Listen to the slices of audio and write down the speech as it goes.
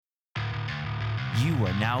You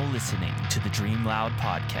are now listening to the Dream Loud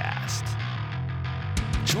podcast.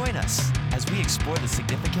 Join us as we explore the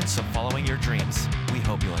significance of following your dreams. We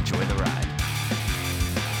hope you'll enjoy the ride.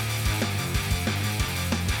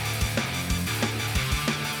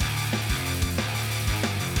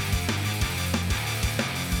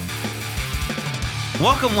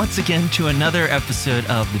 Welcome once again to another episode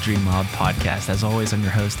of the Dream Loud podcast. As always, I'm your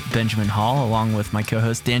host, Benjamin Hall, along with my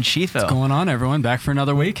co-host, Dan Schieffo. What's going on, everyone? Back for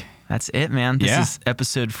another week? That's it, man. This is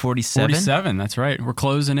episode 47. 47, that's right. We're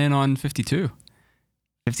closing in on 52.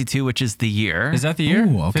 52, which is the year. Is that the year?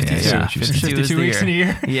 Ooh, okay. 52. Yeah, 52 weeks in a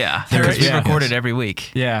year? Yeah, There because is- we yeah. record it every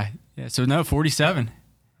week. Yeah. So no, 47.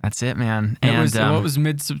 That's it, man. It And was what was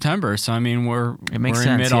mid-September, so I mean we're makes in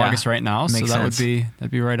sense, mid-August yeah. right now, so Makes that sense. that'd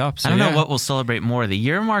be right up. So, I don't know yeah. what we'll celebrate more, the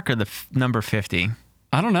year mark or the number 50.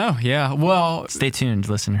 I don't know. Yeah. Well, Stay tuned,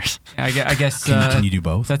 listeners. I guess Can you do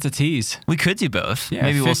both? that's a tease. We could do both. Yeah,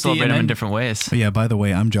 Maybe we'll 50 celebrate and them in then- different ways. Oh, yeah, by the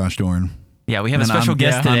way, I'm Josh Dorn. Yeah, we have a And special I'm-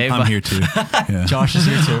 guest yeah, today. I'm but here too. Yeah. Josh is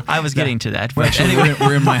here too. I was getting to that. But Actually, anyway,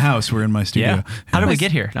 we're in my house. We're in my studio. Yeah. how did we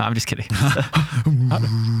get here? No, I'm just kidding.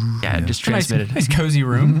 Yeah, it just transmitted. Nice cozy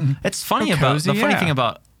room. It's funny Oh, about cozy, the funny yeah. thing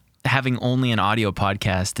about having only an audio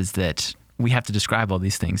podcast is that we have to describe all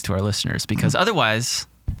these things to our listeners because otherwise,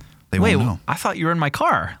 They wait, won't know. I thought you were in my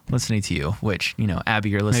car listening to you. Which Abby,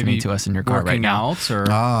 you're listening Maybe to us in your car right working now. out or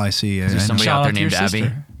Ah, I see. Yeah, There's I know. somebody Shout out there out to your named Abby.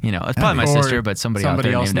 sister. It's probably my Abby. sister, Or but somebody somebody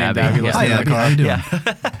out there else named named Abby. Abby Yeah. Hi, listening Abby. How you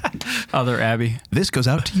doing? other Abby, This goes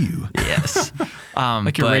out to you. Yes.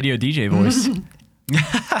 like your but- radio DJ voice.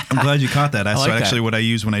 I'm glad you caught that. That's like that. actually what I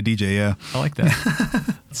use when I DJ. Yeah. I like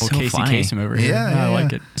that. So Casey funny. Kasem over here. Yeah, I yeah,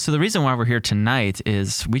 like yeah. it. So the reason why we're here tonight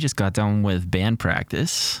is we just got done with band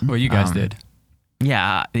practice. Well, you guys did.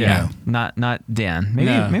 Yeah. Yeah. Not Dan. Maybe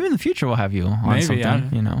No. maybe in the future we'll have you on Maybe, something.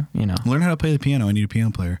 yeah. You know. Learn how to play the piano. I need a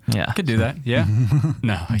piano player. Yeah. I could do that. Yeah.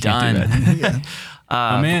 No, I Done. can't do that. Yeah.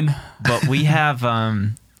 I'm in. But we have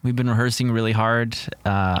we've been rehearsing really hard.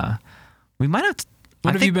 We might have.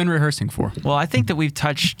 What have you been rehearsing for? Well, I think that we've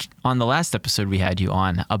touched on the last episode we had you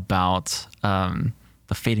on about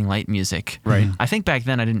the Fading Light music. Right. I think back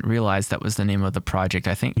then I didn't realize that was the name of the project.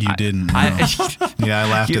 I think You didn't. No. Yeah, I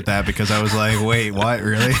laughed at that because I was like, wait, what?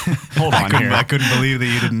 Really? Hold on here. I couldn't believe that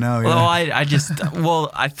you didn't know. Well, Yeah.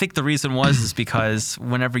 I think the reason was because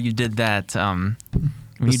whenever you did that, when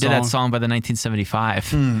you did that song by the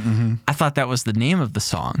 1975, I thought that was the name of the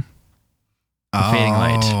song. Fading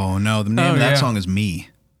Light. Oh, no. The name of that song is Me.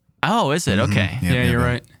 Oh, is it? Okay. Yeah, Yeah, you're yeah.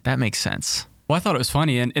 right. That makes sense. Well, I thought it was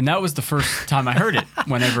funny, and that was the first time I heard it.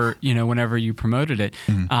 Whenever you promoted it,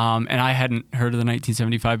 and I hadn't heard of the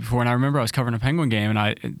 1975 before. And I remember I was covering a Penguin game,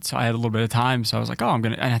 and so I had a little bit of time, so I was like,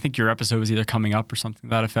 and I think your episode was either coming up or something to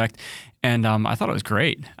that effect. And I thought it was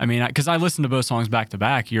great. I mean, because I listened to both songs back to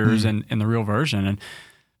back, yours and the real version, and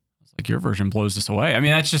I was like, your version blows us away. I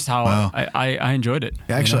mean, that's just how Wow. I enjoyed it.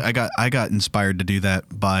 Yeah, actually, I got inspired to do that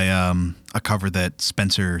by a cover that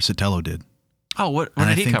Spencer Sotelo did. Oh, what And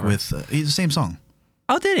did I he think cover? with he's the same song.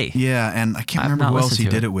 Oh, did he? Yeah, and I can't I've remember not who else listened he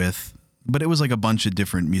to did it. it with, but it was like a bunch of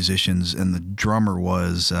different musicians, and the drummer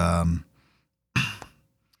was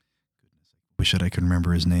wish that I could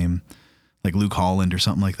remember his name, like Luke Holland or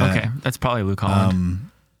something like that. Okay, that's probably Luke Holland.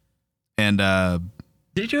 And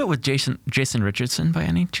Did you do it with Jason Richardson by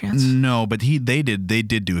any chance? no, but they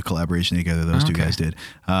did do a collaboration together. Those two Okay. guys did.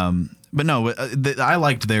 But no, I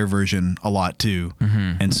liked their version a lot too,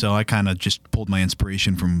 and so I kind of just pulled my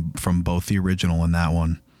inspiration from both the original and that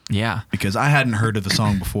one Yeah. because I hadn't heard of the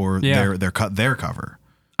song before Yeah. their cover.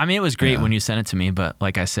 I mean, it was great Yeah. when you sent it to me, but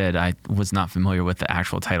like I said, I was not familiar with the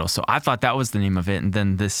actual title. So I thought that was the name of it. And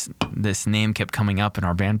then this name kept coming up in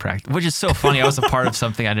our band practice, which is so funny. I was a part of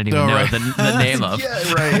something I didn't even Oh, know right. the name of.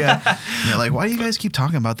 Yeah, right. Yeah. You're like, why do you guys keep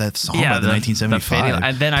talking about that song by the 1975?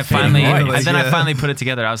 And then I Fading finally, Light. and then I Yeah. finally put it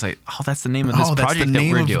together. I was like, oh, that's the name of this that's project the that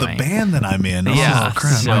name we're of doing. the band that I'm in. Yeah, Oh,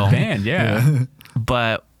 crap. so- My band, yeah.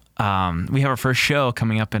 But we have our first show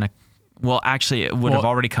coming up in actually, it would have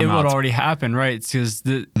already come It out. would already happen, right? Because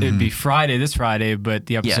it'd be this Friday, but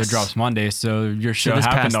the episode Yes. drops Monday, so your show this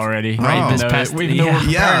happened past- already. right, Even this though past- even though we're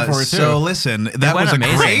preparing Yeah, for it too. so listen, that went was a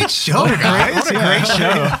amazing. great show, guys. What a great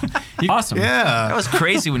show. Awesome. That Yeah. was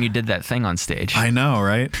crazy when you did that thing on stage. I know,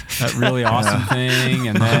 right? That really awesome thing.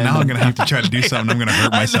 And then Now I'm going to have to try to do something. I'm going to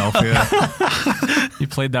hurt myself. Yeah. you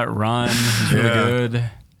played that run. It was really Yeah. good.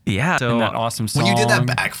 Yeah. So, And that awesome song. When you did that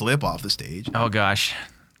backflip off the stage. oh gosh.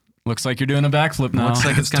 Looks like you're doing a backflip now. Looks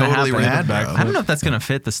like it's gonna totally happen. rad, bro. I don't know if that's gonna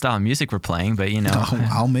fit the style of music we're playing, but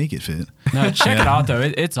I'll make it fit. No, check it out though.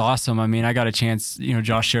 It's awesome. I mean, I got a chance.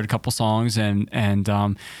 Josh shared a couple songs, and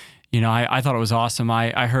I thought it was awesome.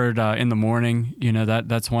 I heard In the Morning,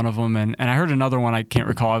 that's one of them. And I heard another one I can't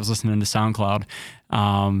recall. I was listening to SoundCloud.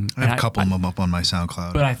 I have a couple of them up on my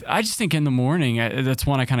SoundCloud. But I just think In the Morning, that's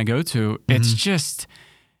one I kind of go to. It's just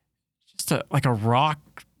like a rock,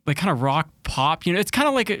 like kind of rock pop, it's kind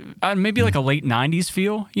of like maybe like a late 90s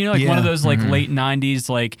feel, like one of those like late 90s,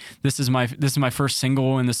 like this is my first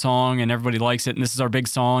single in the song and everybody likes it and this is our big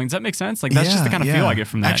song. Does that make sense? Like that's just the kind of feel I get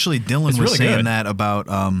from that. Actually, Dylan was really saying that about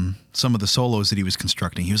some of the solos that he was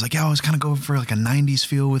constructing. He was like, yeah, I was kind of going for like a 90s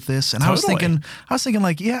feel with this. And totally. I was thinking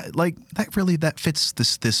like, yeah, like that fits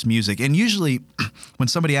this music. And usually when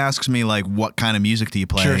somebody asks me like, what kind of music do you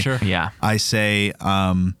play? Sure. Yeah. I say,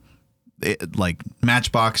 like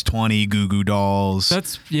Matchbox 20, Goo Goo Dolls.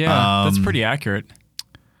 That's pretty accurate.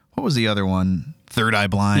 What was the other one? Third Eye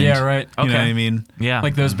Blind. Yeah, right. You know what I mean? Yeah.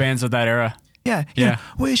 Like those bands of that era. Yeah.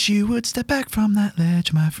 Wish you would step back from that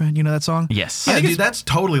ledge, my friend. You know that song? Yes. Yeah, dude, that's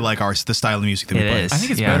totally like the style of music that we play. is. I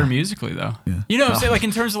think it's better musically though. Yeah. I'm saying like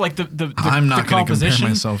in terms of like the I'm not going to compare composition.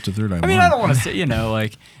 myself to Third Eye Blind. I mean, I don't want to say,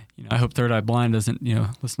 like, I hope Third Eye Blind doesn't,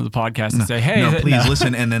 listen to the podcast and say, hey, please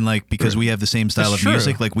listen. And then like, because we have the same style of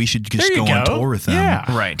music, like we should just go on tour with them.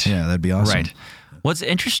 Yeah. Right. Yeah, that'd be awesome. Right. What's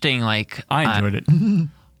interesting, like I enjoyed it.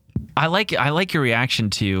 I like your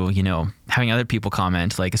reaction to having other people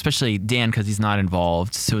comment, like especially Dan because he's not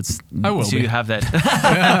involved. So you have that.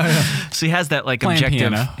 So he has that like Playing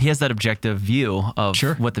objective. piano. He has that objective view of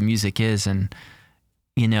Sure. what the music is, and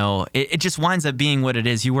it just winds up being what it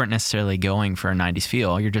is. You weren't necessarily going for a '90s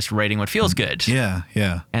feel. You're just writing what feels good. Yeah.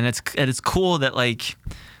 And it's cool that like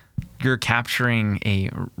you're capturing a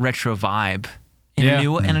retro vibe in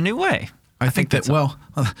a new way. I think that,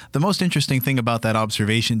 the most interesting thing about that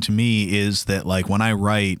observation to me is that like when I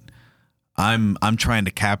write, I'm trying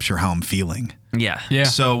to capture how I'm feeling. Yeah. Yeah.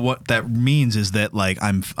 So what that means is that like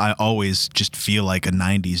I always just feel like a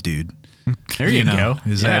 90s dude. There you go.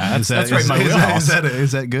 Is that's right in my is wheelhouse.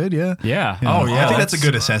 is that good? Yeah. Yeah. Oh yeah. I think that's a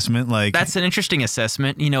good assessment. Like That's an interesting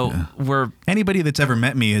assessment. We're anybody that's ever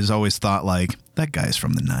met me has always thought like that guy's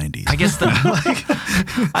from the 90s. I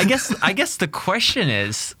guess the question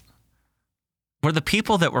is, were the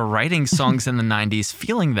people that were writing songs in the 90s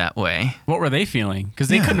feeling that way? What were they feeling? Because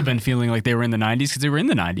they couldn't have been feeling like they were in the 90s because they were in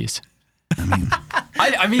the 90s.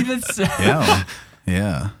 I mean, that's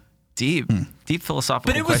yeah. Deep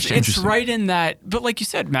philosophical but question. it's right in that. But like you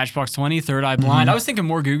said, Matchbox 20, Third Eye Blind. I was thinking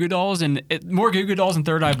more Goo Goo Dolls and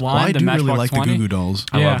Third Eye Blind than I do Matchbox really like 20. the Goo Goo Dolls.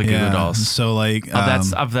 I love the Goo Goo Dolls. So like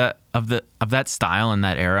Of that style and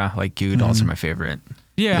that era, like Goo Goo Dolls are my favorite.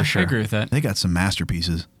 Yeah, for sure. I agree with that. they got some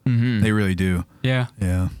masterpieces. They really do. Yeah.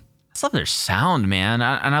 Yeah. I just love their sound, man.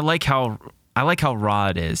 And I like how raw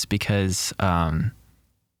it is because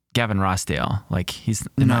Gavin Rossdale, like he's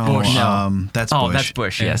Bush. That's Bush. Oh, that's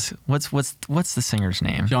Bush. Yeah. Yes. What's the singer's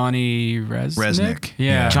name? Johnny Resnick.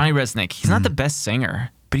 Yeah. Johnny Resnick. He's not the best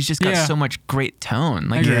singer, but he's just got so much great tone.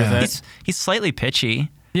 Like agree with that. he's slightly pitchy.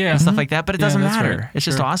 Yeah. And stuff like that, but it doesn't that's matter. right. It's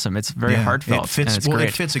just Sure. awesome. It's very heartfelt. It fits. And it's Well, great.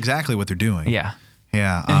 it fits exactly what they're doing. Yeah.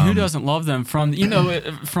 Yeah. And who doesn't love them from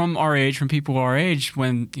from our age, from people our age,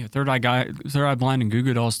 when Third Eye Blind and Goo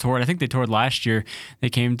Goo Dolls toured. I think they toured last year. They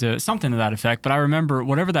came to something to that effect. But I remember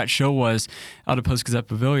whatever that show was out of Post Gazette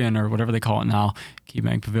Pavilion or whatever they call it now,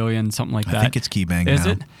 KeyBank Pavilion, something like that. I think it's KeyBank Is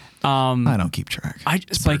now. it? I don't keep track.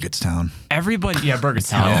 It's like Burgettstown. everybody. Yeah,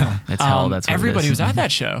 Burgettstown. Hell. It's hell. That's what it everybody is. was at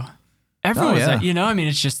that show. Everyone was yeah. at. I mean,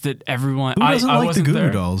 it's just that everyone. Who doesn't I like the wasn't Goo Goo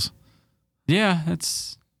there. Dolls? Yeah,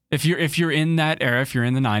 that's if you're in that era, if you're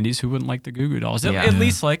in the 90s, who wouldn't like the Goo Goo Dolls? Yeah. At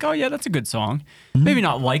least like, oh yeah, that's a good song. Maybe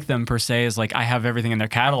not like them per se as like I have everything in their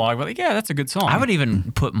catalog, but like yeah, that's a good song. I would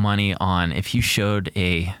even put money on if you showed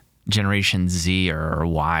a Generation Z or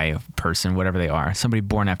Y person, whatever they are, somebody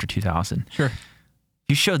born after 2000. Sure. If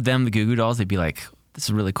you showed them the Goo Goo Dolls, they'd be like, this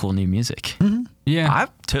is really cool new music. Yeah. I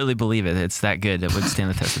totally believe it. It's that good. It would stand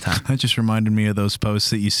the test of time. That just reminded me of those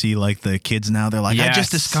posts that you see like the kids now. They're like, I Yes.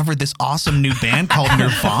 just discovered this awesome new band called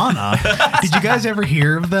Nirvana. Did you guys ever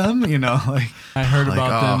hear of them? Like I heard like,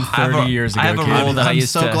 about them I have 30 a- years ago. I have a kid. rule that I I'm used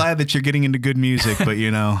so to- glad that you're getting into good music, but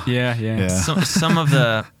Yeah. Some of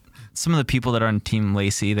the people that are on Team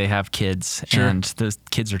Lacey, they have kids, Sure. and those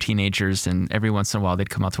kids are teenagers, and every once in a while they'd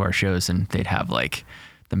come out to our shows and they'd have like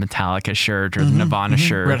the Metallica shirt or the Nirvana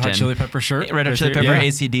shirt, Red Hot and Chili Pepper shirt. Red Hot Chili Pepper, Yeah.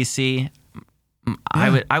 AC/DC.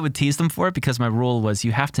 I would tease them for it because my rule was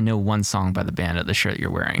you have to know one song by the band of the shirt you're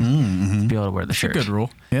wearing to be able to wear the shirt. Good rule.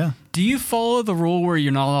 yeah. Do you follow the rule where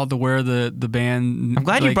you're not allowed to wear the band? I'm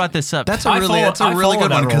glad you brought this up. That's a really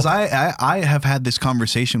good one because I have had this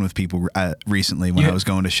conversation with people recently when I was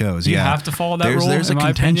going to shows. You have to follow that rule. There's a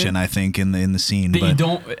contention, I think, in the scene. That you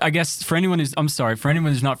don't. I guess for anyone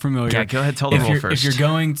who's not familiar. Yeah, go ahead. Tell the rule first. If you're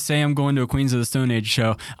going, say I'm going to a Queens of the Stone Age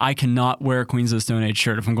show, I cannot wear a Queens of the Stone Age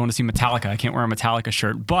shirt. If I'm going to see Metallica, I can't wear a Metallica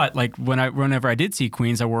shirt. But like whenever I did see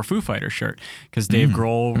Queens, I wore a Foo Fighters shirt because Dave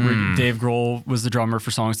Grohl was the drummer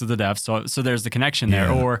for Songs of the Deaf. So there's the connection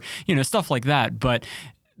there, or stuff like that. But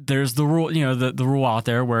there's the rule, the rule out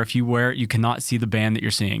there where if you wear it, you cannot see the band that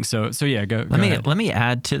you're seeing. So yeah, go ahead. Let me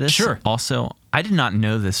add to this. Sure. Also, I did not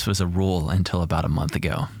know this was a rule until about a month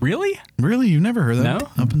ago. Really? You've never heard that? No,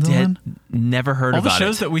 up until then? Never heard about it. All the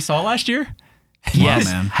shows that we saw last year. Yes,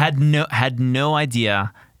 wow, man. had no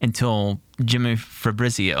idea until Jimmy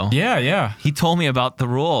Fabrizio. Yeah. He told me about the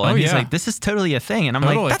rule, and he's like, "This is totally a thing," and I'm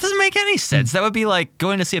like, "That doesn't make any sense. That would be like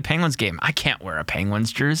going to see a Penguins game. I can't wear a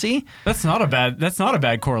Penguins jersey." That's not a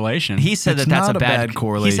bad correlation. He said that's a bad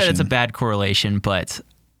correlation. He said it's a bad correlation, but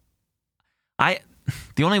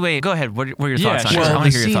the only way. Go ahead. What are your thoughts on it? I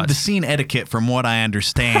want to hear your thoughts. The scene etiquette, from what I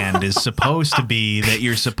understand, is supposed to be that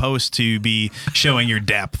you're supposed to be showing your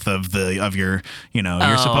depth of your.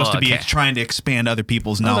 You're supposed to be trying to expand other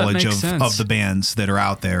people's knowledge of the bands that are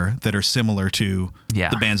out there that are similar to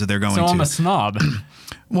the bands that they're going to. So I'm a snob.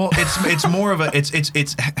 Well, it's more of a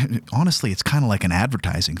it's honestly it's kind of like an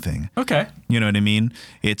advertising thing. Okay. You know what I mean?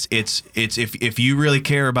 It's if you really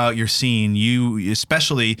care about your scene, you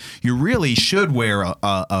really should wear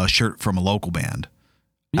a shirt from a local band.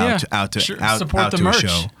 Out to a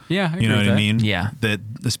show. Yeah, you know what I mean? Yeah. That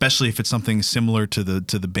especially if it's something similar to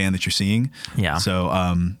the band that you're seeing. Yeah.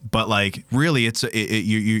 So but like really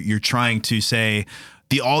you're trying to say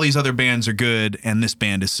all these other bands are good and this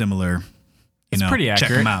band is similar. It's pretty accurate.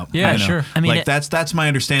 Check them out. Yeah, sure. I mean, like that's my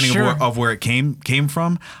understanding of where it came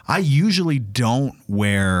from. I usually don't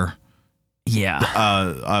wear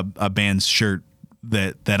a band's shirt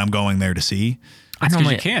that I'm going there to see. That's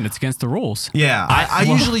because you can. It's against the rules. Yeah, I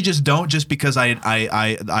usually just don't, just because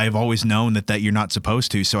I've always known that you're not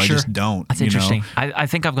supposed to, so I just don't. That's interesting. I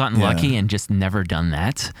think I've gotten lucky and just never done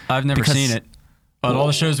that. I've never seen it. But all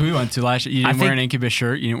the shows we went to last year, you didn't wear an Incubus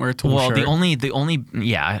shirt, you didn't wear a Tool shirt. Well, the only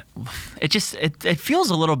it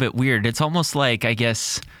feels a little bit weird. It's almost like, I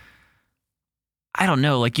guess, I don't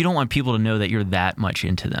know, like you don't want people to know that you're that much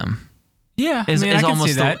into them. Yeah, I can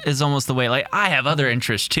see that. Is almost the way, like, I have other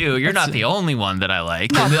interests too. You're not the only one that I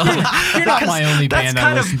like. You're not my only band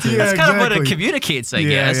I listen to. That's kind of what it communicates, I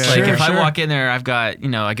guess. Yeah, like, if I walk in there, I've got,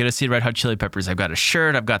 I go to see Red Hot Chili Peppers. I've got a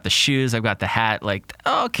shirt, I've got the shoes, I've got the hat. Like,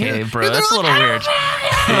 okay, bro, that's a little weird.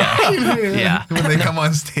 Yeah. When they come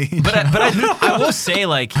on stage. But I will say,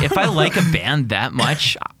 like, if I like a band that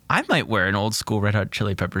much, I might wear an old school Red Hot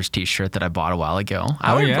Chili Peppers t-shirt that I bought a while ago.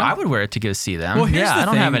 I would wear it to go see them. Well, I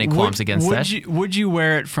don't have any qualms against that. Would you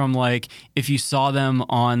wear it from, like, if you saw them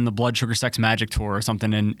on the Blood Sugar Sex Magic tour or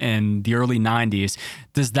something in the early 90s,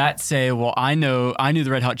 does that say, well, I knew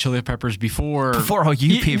the Red Hot Chili Peppers before all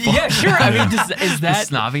you people? Yeah, sure. I mean, is that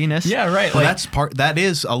the snobbiness? Yeah, right. Well, that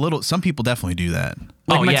is a little, some people definitely do that.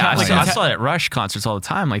 Like I saw it at Rush concerts all the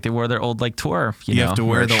time. Like they wore their old tour. You have to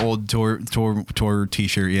wear the old tour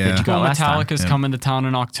T-shirt. Yeah. Well, Metallica's coming to town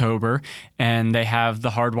in October, and they have the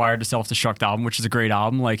Hardwired to Self-Destruct album, which is a great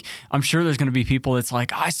album. Like I'm sure there's going to be people that's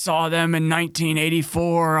like, I saw them in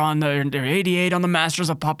 1984 on their 88 on the Masters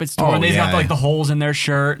of Puppets tour, and they got like the holes in their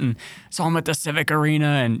shirt, and saw them at the Civic Arena,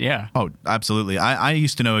 and yeah. Oh, absolutely. I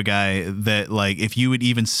used to know a guy that, like, if you would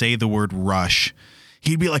even say the word Rush,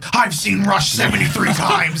 he'd be like, I've seen Rush 73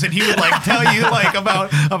 times, and he would like tell you like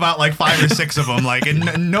about like 5 or 6 of them, like,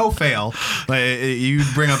 and no fail. Like you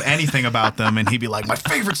bring up anything about them, and he'd be like, my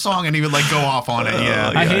favorite song, and he would like go off on it.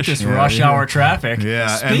 Yeah, I hate this rush hour traffic. Yeah.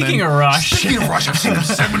 Speaking of Rush, I've seen them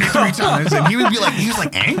 73 times, and he was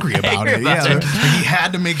like angry about it. He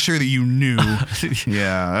had to make sure that you knew.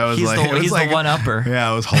 Yeah, he's the one upper.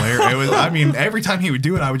 Yeah, it was hilarious. It was. I mean, every time he would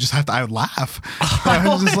do it, I would just I would laugh. I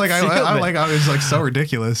was just like, I was like so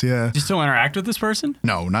ridiculous. Yeah. Do you still interact with this person?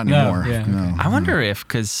 No, not anymore. No. I wonder if,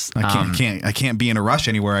 because I can't be in a rush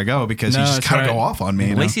anywhere I go because he's just gotta go off on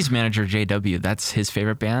me. Lacey's manager JW, that's his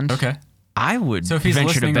favorite band. Okay. I would so if he's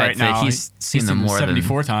venture to bet right now, that he's seen them more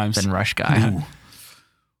 74 times than Rush Guy. Ooh.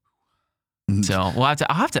 So I'll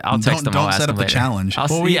text him. Don't set up the challenge. I'll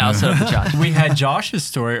set up the challenge. We had Josh's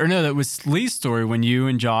story, or no, that was Lee's story when you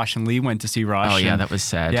and Josh and Lee went to see Rush. Oh yeah, that was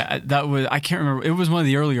sad. Yeah, that was. I can't remember. It was one of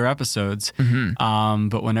the earlier episodes. Mm-hmm.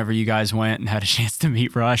 But whenever you guys went and had a chance to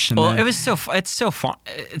meet Rush, and it was it's so fun.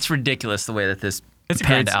 It's ridiculous the way that this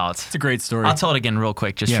panned out. It's a great story. I'll tell it again real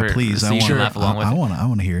quick, just Yeah, for please. so you can laugh along with it. I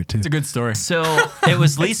want to hear it too. It's a good story. So it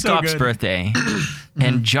was Lee so Scopp's good. birthday,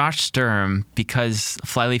 and Josh Sturm, because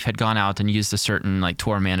Flyleaf had gone out and used a certain like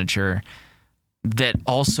tour manager that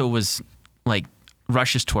also was like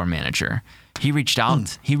Rush's tour manager. He reached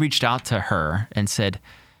out. He reached out to her and said,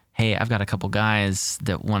 "Hey, I've got a couple guys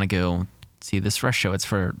that want to go see this Rush show. It's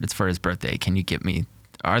for his birthday. Can you get me?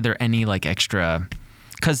 Are there any like extra?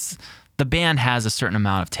 Because the band has a certain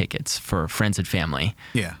amount of tickets for friends and family.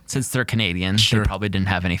 Yeah. Since they're Canadian, they probably didn't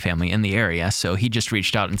have any family in the area. So he just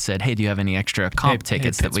reached out and said, "Hey, do you have any extra comp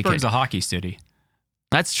tickets that we could?" Pittsburgh's a hockey city.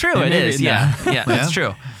 That's true. Yeah, It maybe- is. no. Yeah, that's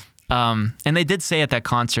true. And they did say at that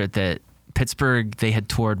concert that Pittsburgh, they had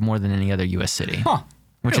toured more than any other U.S. city, Huh.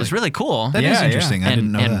 which is really cool. That is interesting. I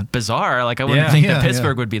didn't know and that. bizarre. Like I wouldn't Yeah. think Yeah, that yeah.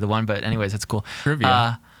 Pittsburgh would be the one, but anyways, it's cool.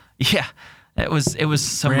 Trivia. Yeah. It was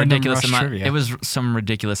some Random ridiculous Rush amount. trivia. It was some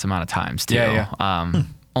ridiculous amount of times too. Yeah,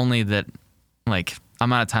 Only that, like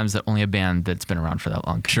amount of times that only a band that's been around for that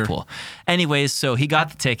long could pull. Anyways, so he got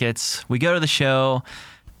the tickets. We go to the show,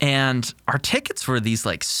 and our tickets were these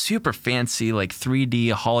like super fancy, like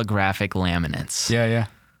 3D holographic laminates. Yeah.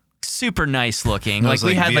 Super nice looking. Those,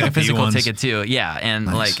 Like we like, had like a VIP physical ones. ticket too. Yeah, and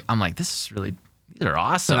Nice. like I'm like, this is really, these are It's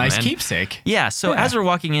awesome. a nice man. keepsake. Yeah. So as we're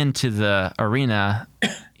walking into the arena,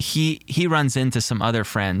 he runs into some other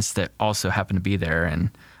friends that also happen to be there,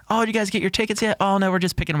 and oh, did you guys get your tickets yet? Oh no, we're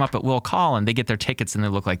just picking them up at Will Call, and they get their tickets and they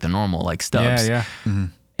look like the normal like stubs. Yeah.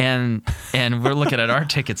 And we're looking at our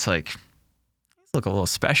tickets like these look a little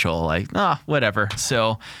special, like whatever.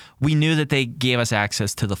 So we knew that they gave us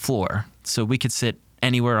access to the floor, so we could sit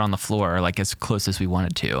anywhere on the floor, like as close as we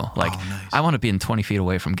wanted to. Like nice. I want to be in 20 feet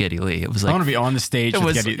away from Geddy Lee. It was like I want to be on the stage. it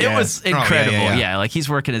with was Getty- it was incredible. yeah. Yeah, like he's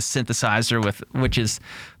working his synthesizer with, which is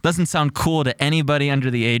doesn't sound cool to anybody under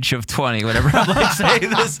the age of 20. Whenever I'm like saying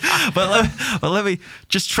this, but let me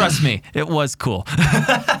just trust me, it was cool.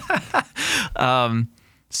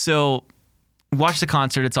 So watch the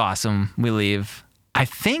concert. It's awesome. We leave. I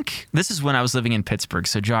think this is when I was living in Pittsburgh.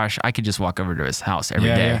 So Josh, I could just walk over to his house every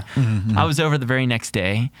day. I was over the very next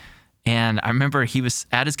day, and I remember he was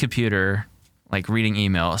at his computer, like reading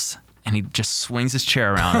emails, and he just swings his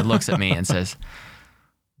chair around and looks at me and says,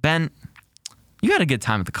 "Ben, you had a good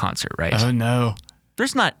time at the concert, right? Oh no.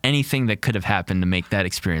 There's not anything that could have happened to make that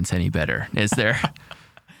experience any better, is there?"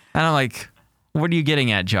 And I'm like, "What are you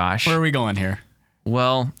getting at, Josh?" Where are we going here?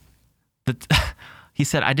 Well, he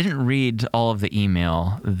said, "I didn't read all of the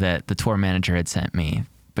email that the tour manager had sent me,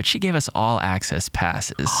 but she gave us all access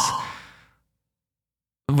passes,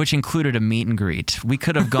 which included a meet and greet. We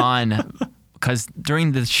could have gone, because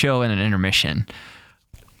during the show in an intermission,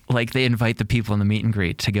 like they invite the people in the meet and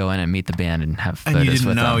greet to go in and meet the band and have photos And you didn't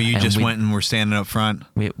with know. them. You And just we, went and were standing up front.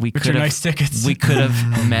 We With could your have nice tickets. We could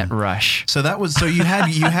have met Rush. So you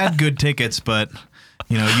had good tickets, but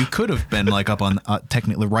you could have been like up on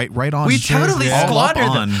technically right on. We totally all up squandered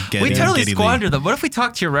on them. Geddy- We totally Geddy Lee. squandered them. What if we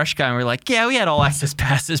talked to your Rush guy and we're like, "Yeah, we had all access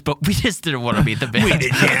passes, but we just didn't want to meet the band."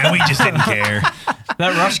 We just didn't care.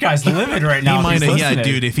 That Rush guy's livid right now. He if might he's have, yeah, listening.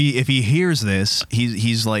 dude. If he hears this,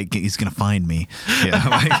 he's gonna find me. Yeah,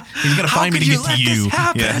 like, he's gonna find me to get to you.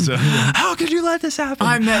 Yeah, so, How could you let this happen?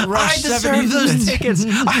 I met Rush I deserve 70 those tickets.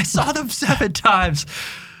 I saw them 7 times.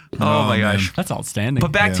 Oh my man. gosh. That's outstanding.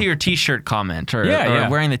 But back to Yeah. your T-shirt comment, or Yeah.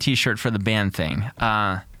 wearing the T-shirt for the band thing.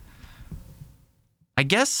 I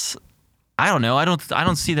guess I don't know. I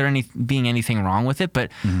don't see there being anything wrong with it,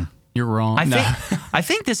 but You're wrong. I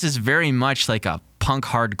think this is very much like a punk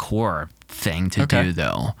hardcore thing to Okay. do,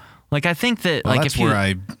 though. Like I think that well, like that's if you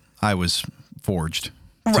where I was forged.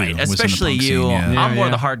 right, too, was in the especially punk you. scene, yeah. I'm more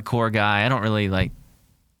Yeah. the hardcore guy. I don't really like.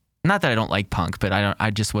 Not that I don't like punk, but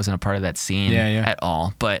I just wasn't a part of that scene Yeah. at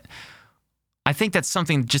all. But I think that's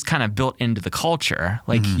something just kind of built into the culture.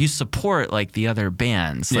 Like you support like the other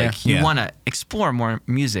bands. Yeah. Like you Yeah. want to explore more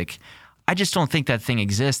music. I just don't think that thing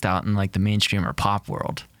exists out in like the mainstream or pop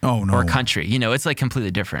world. Oh, no. Or country. It's like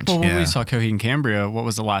completely different. Well, when Yeah. we saw Coheed and Cambria, what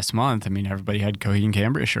was the last month? I mean, everybody had Coheed and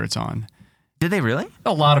Cambria shirts on. Did they really?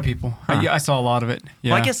 A lot of people. I saw a lot of it.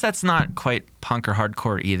 Yeah. Well, I guess that's not quite punk or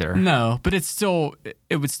hardcore either. No, but it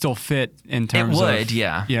would still fit in terms of. would,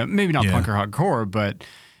 yeah. Yeah, maybe not Yeah. punk or hardcore, but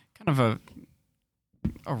kind of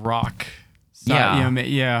a rock. Style, Yeah.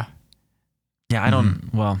 Yeah. Yeah, I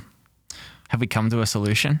don't. Well, have we come to a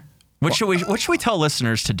solution? What should we tell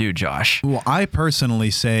listeners to do, Josh? Well, I personally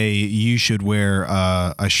say you should wear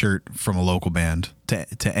a shirt from a local band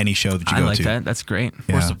to any show that you I go like to. that. That's great.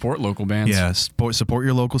 Yeah. Or support local bands. Yeah, support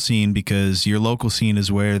your local scene, because your local scene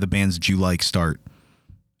is where the bands that you like start.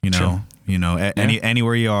 True.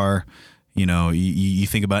 Anywhere you are, You know, you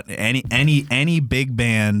think about any big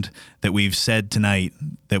band that we've said tonight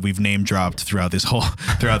that we've name dropped throughout this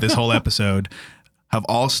whole episode have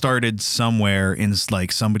all started somewhere in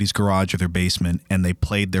like somebody's garage or their basement, and they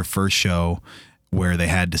played their first show where they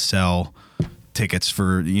had to sell tickets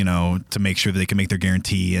for, you know, to make sure that they can make their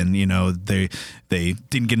guarantee, and you know they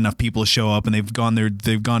didn't get enough people to show up, and they've gone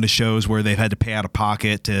to shows where they've had to pay out of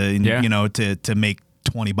pocket to you know to make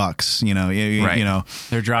 $20, you know, right. you know,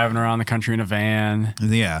 they're driving around the country in a van.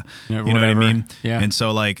 Yeah. You know what I mean? Yeah. And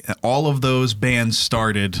so like all of those bands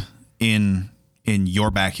started in your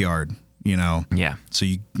backyard, you know? Yeah. So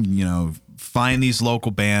you know, find these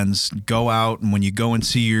local bands, go out, and when you go and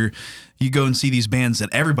see these bands that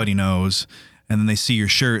everybody knows, and then they see your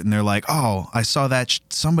shirt and they're like, oh, I saw that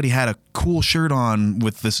somebody had a cool shirt on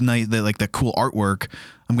with this that cool artwork.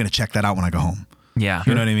 I'm going to check that out when I go home. Yeah.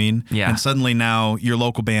 You know what I mean? Yeah. And suddenly now your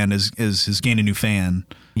local band has gained a new fan.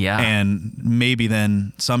 Yeah. And maybe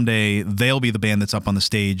then someday they'll be the band that's up on the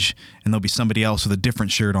stage, and there'll be somebody else with a different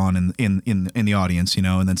shirt on in the audience, you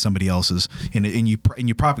know, and then somebody else is and you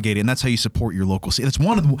propagate it, and that's how you support your local scene. That's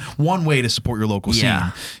one way to support your local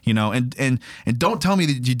scene, you know, and don't tell me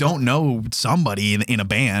that you don't know somebody in a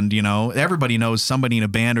band, you know. Everybody knows somebody in a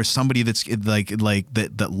band, or somebody that's like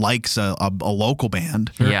that likes a local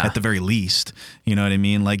band at the very least. You know what I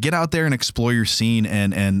mean? Like, get out there and explore your scene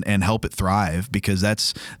and help it thrive, because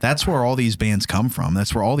that's where all these bands come from.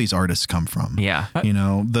 That's where all these artists come from. Yeah. You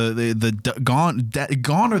know, the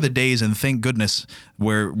gone are the days, and thank goodness,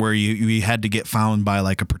 where you had to get found by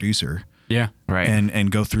like a producer. Yeah. Right.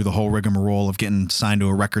 And go through the whole rigmarole of getting signed to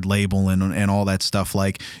a record label and all that stuff.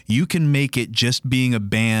 Like, you can make it just being a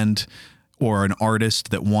band or an artist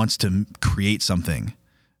that wants to create something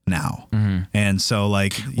now. Mm-hmm. And so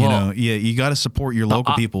like, you know, you got to support your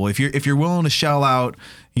local people. If you're willing to shell out,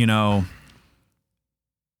 you know,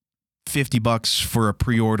 $50 for a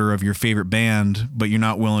pre-order of your favorite band, but you're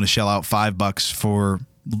not willing to shell out $5 for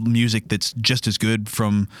music that's just as good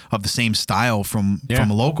of the same style from a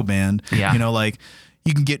local band. Yeah. You know, like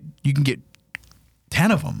you can get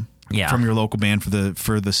 10 of them from your local band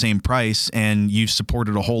for the same price, and you've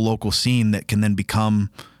supported a whole local scene that can then become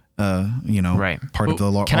you know, part of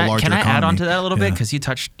the larger economy. Can I add on to that a little bit? Because you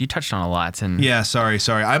touched on a lot. And sorry.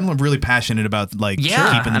 I'm really passionate about like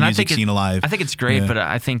keeping the music scene alive. I think it's great, but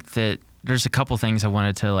I think that there's a couple things I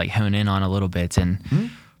wanted to like hone in on a little bit.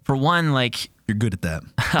 And for one, like, you're good at that.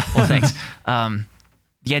 Well, thanks.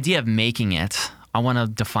 The idea of making it, I want to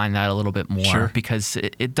define that a little bit more, because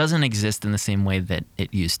it doesn't exist in the same way that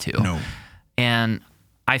it used to. No. And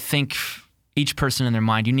I think each person in their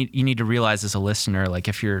mind, you need to realize as a listener, like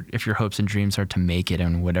if your hopes and dreams are to make it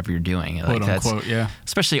in whatever you're doing, quote like unquote,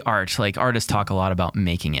 especially art, like artists talk a lot about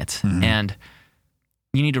making it, and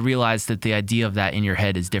you need to realize that the idea of that in your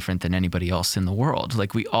head is different than anybody else in the world.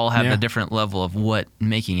 Like, we all have a different level of what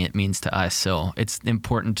making it means to us. So it's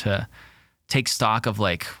important to take stock of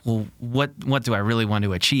like, well, what do I really want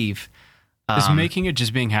to achieve? Is making it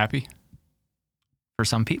just being happy? For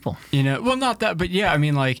some people, you know, well, not that, but I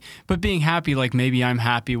mean, like, but being happy, like maybe I'm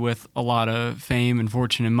happy with a lot of fame and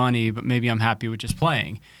fortune and money, but maybe I'm happy with just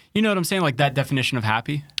playing. You know what I'm saying? Like that definition of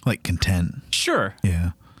happy, like content. Sure.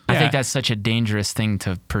 Yeah. I think that's such a dangerous thing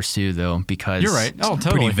to pursue, though, because you're right. Oh,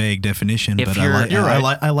 totally. Pretty vague definition, but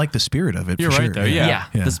I like the spirit of it. You're for right, sure. though. Yeah.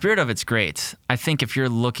 The spirit of it's great. I think if you're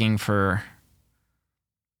looking for,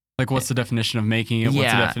 like, what's the definition of making it?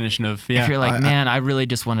 What's the definition of, if you're like, man, I really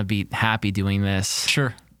just want to be happy doing this.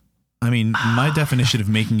 Sure. I mean, my definition of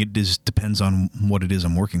making it depends on what it is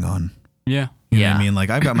I'm working on. Yeah. You know what I mean? Like,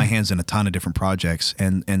 I've got my hands in a ton of different projects,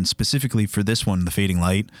 and specifically for this one, The Fading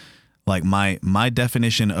Light, like my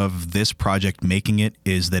definition of this project making it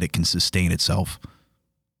is that it can sustain itself.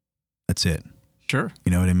 That's it. Sure.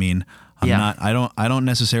 You know what I mean? I don't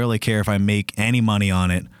necessarily care if I make any money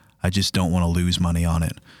on it. I just don't want to lose money on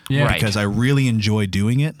it. Yeah. Right. Because I really enjoy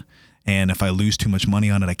doing it, and if I lose too much money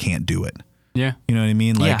on it, I can't do it. Yeah. You know what I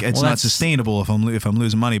mean? Like, it's not that's sustainable if I'm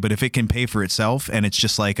losing money, but if it can pay for itself and it's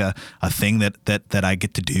just like a thing that I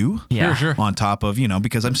get to do Sure. on top of, you know,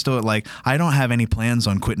 because I'm still like, I don't have any plans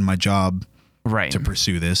on quitting my job to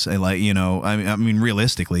pursue this. I like, you know, I mean,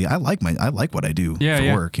 realistically, I like what I do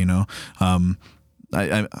for work, you know.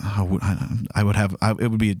 It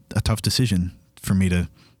would be a tough decision for me to,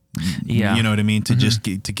 you know what I mean? To just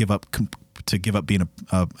to give up being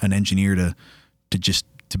an engineer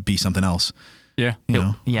to be something else. Yeah. You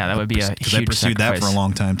know? Yeah, that would be a huge because I pursued that for a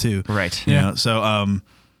long time too. Right. You know, so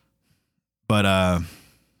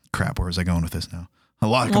crap, where was I going with this now?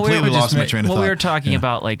 Completely lost my train of thought. Well, we were talking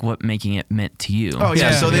about like what making it meant to you. Oh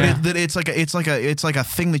yeah, so that it's like a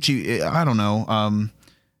thing that you, I don't know.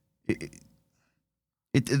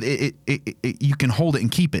 you can hold it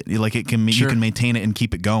and keep it. Like you can maintain it and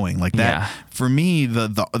keep it going like that. Yeah. For me,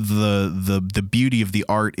 the beauty of the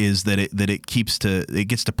art is that it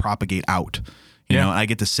gets to propagate out. You know, I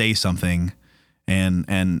get to say something. And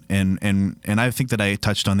I think that I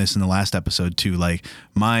touched on this in the last episode too. Like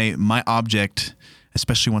my object,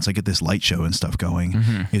 especially once I get this light show and stuff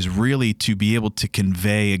going, is really to be able to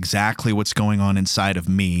convey exactly what's going on inside of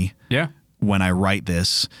me. Yeah. When I write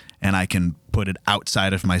this, and I can put it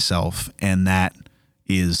outside of myself, and that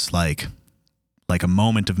is like a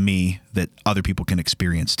moment of me that other people can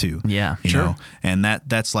experience too. Yeah, you know, and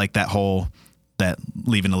that's like that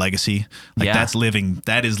leaving a legacy. Like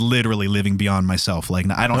that is literally living beyond myself. Like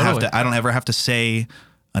I don't ever have to say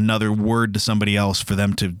another word to somebody else for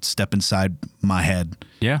them to step inside my head.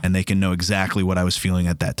 Yeah. And they can know exactly what I was feeling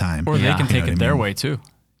at that time. Or they can take it their way too.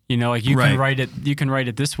 You know, like you can write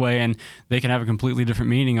it this way, and they can have a completely different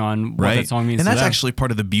meaning on what that song means. And to that's them. actually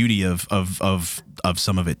part of the beauty of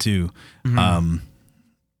some of it too.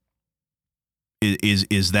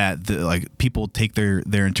 Is that like people take their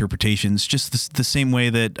interpretations just the same way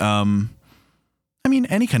that I mean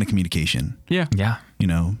any kind of communication. Yeah. You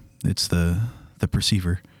know, it's the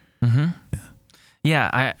perceiver.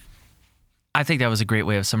 Yeah, I think that was a great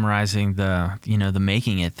way of summarizing the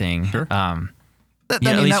making it thing. Sure.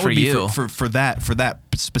 That would be for that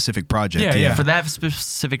specific project. Yeah, for that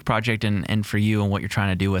specific project and for you and what you're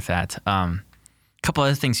trying to do with that. A couple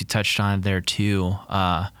other things you touched on there too,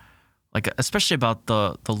 like especially about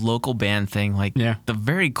the local band thing. Like the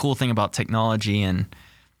very cool thing about technology, and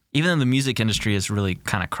even though the music industry has really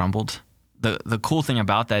kind of crumbled, the cool thing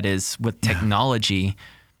about that is with technology,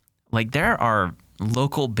 like there are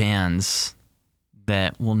local bands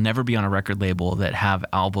that will never be on a record label that have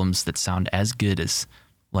albums that sound as good as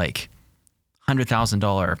like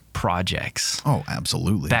 $100,000 projects. Oh,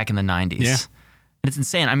 absolutely. Back in the 90s. Yeah. It's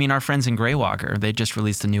insane. I mean, our friends in Greywalker, they just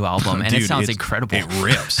released a new album and it sounds incredible. It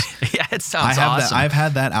rips. Yeah, it sounds awesome. I've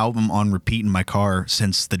had that album on repeat in my car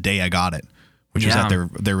since the day I got it, which was at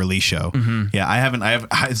their release show. Yeah, I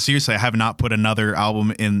have not put another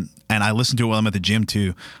album in, and I listen to it while I'm at the gym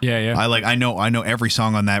too. Yeah. I know every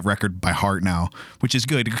song on that record by heart now, which is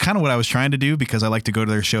good. Kind of what I was trying to do because I like to go to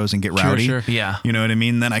their shows and get rowdy. Sure. Yeah. You know what I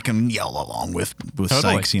mean? Then I can yell along with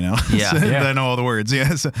Sykes, you know? Yeah. I know all the words.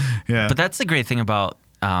 Yeah. Yeah. But that's the great thing about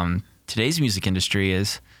today's music industry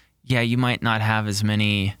is, you might not have as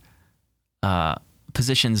many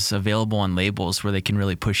positions available on labels where they can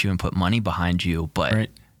really push you and put money behind you, but I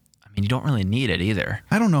mean, you don't really need it either.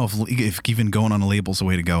 I don't know if even going on a label's the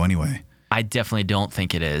way to go anyway. I definitely don't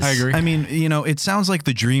think it is. I agree. I mean, you know, it sounds like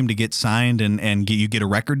the dream to get signed and you get a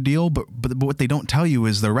record deal, but what they don't tell you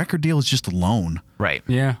is the record deal is just a loan. Right.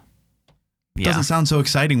 Yeah. It doesn't sound so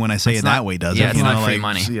exciting when I say it that way, does it? Yeah, it's not free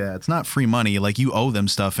money. Yeah, it's not free money. Like you owe them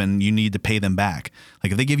stuff and you need to pay them back.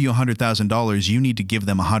 Like if they give you $100,000, you need to give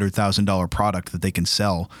them $100,000 product that they can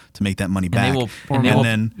sell to make that money back. And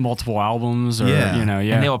then multiple albums, or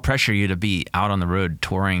and they will pressure you to be out on the road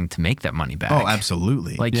touring to make that money back. Oh,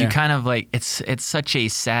 absolutely. Like you kind of like it's such a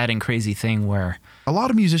sad and crazy thing where a lot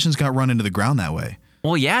of musicians got run into the ground that way.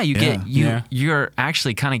 Well, you're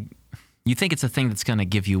actually kind of. You think it's a thing that's going to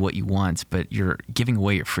give you what you want, but you're giving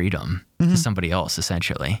away your freedom to somebody else,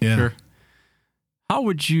 essentially. Yeah. Sure. How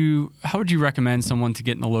would you recommend someone to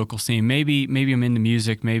get in the local scene? Maybe I'm into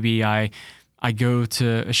music. Maybe I go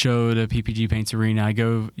to a show to PPG Paints Arena. I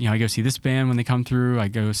go see this band when they come through. I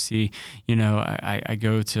go see, I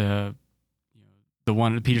go to the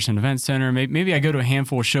one at the Peterson Event Center. Maybe I go to a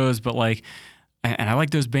handful of shows, but like. And I like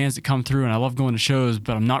those bands that come through, and I love going to shows,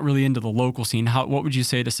 but I'm not really into the local scene. What would you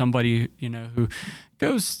say to somebody, who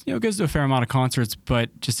goes to a fair amount of concerts, but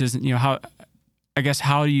just isn't, how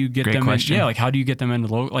do you get them in? Yeah, like how do you get them into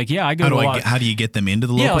local? Like, I go to a lot. How do you get them into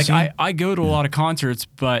the local scene? Yeah, I go to a lot of concerts,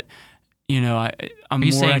 but I'm Are you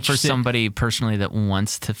more saying for somebody personally that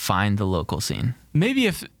wants to find the local scene? Maybe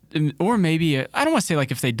I don't want to say like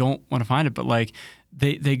if they don't want to find it, but like.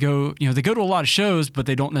 They go to a lot of shows, but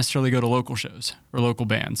they don't necessarily go to local shows or local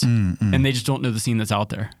bands, and they just don't know the scene that's out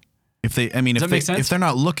there. If they're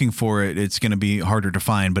not looking for it, it's going to be harder to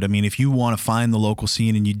find. But I mean, if you want to find the local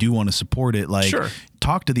scene and you do want to support it, like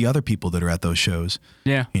talk to the other people that are at those shows.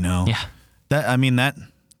 Yeah,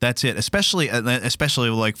 that's it. Especially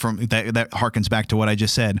like from that harkens back to what I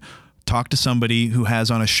just said. Talk to somebody who has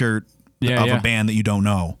on a shirt of a band that you don't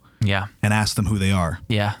know. Yeah, and ask them who they are.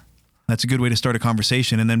 Yeah. That's a good way to start a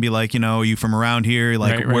conversation, and then be like, are you from around here?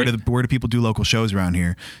 Like, where do people do local shows around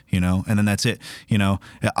here? And then that's it.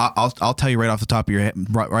 I'll tell you right off the top of your head,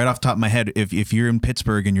 right off the top of my head, if you're in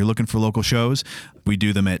Pittsburgh and you're looking for local shows, we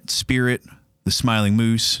do them at Spirit, the Smiling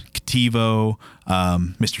Moose, Kativo,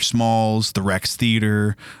 Mr. Smalls, the Rex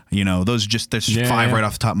Theater. You know, there's just 5 right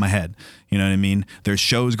off the top of my head. You know what I mean? There's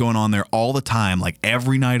shows going on there all the time, like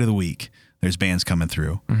every night of the week. There's bands coming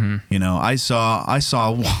through. You know, I've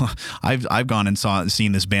gone and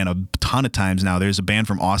seen this band a ton of times now. There's a band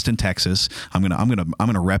from Austin, Texas. I'm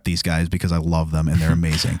gonna rep these guys because I love them and they're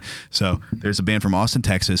amazing. So there's a band from Austin,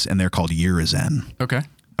 Texas, and they're called Urizen.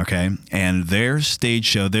 Okay, and their stage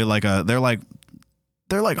show, they're like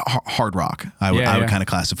hard rock. I would kind of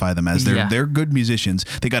classify them as. They're good musicians.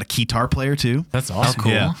 They got a guitar player too. That's awesome. Oh,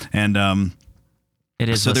 cool. Yeah, and it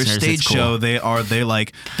is. So their listeners, stage it's cool. show, they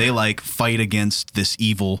fight against this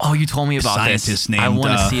evil. Oh, you told me about scientist this. named I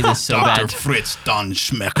want to see this so Dr. bad. Fritz Don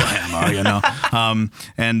Schmeckelhammer, you know.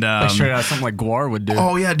 Like straight out something like Guar would do.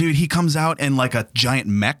 Oh yeah, dude, he comes out in like a giant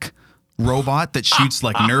mech robot that shoots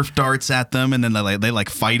like Nerf darts at them, and then they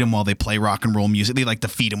fight him while they play rock and roll music. They like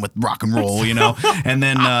defeat him with rock and roll, you know. And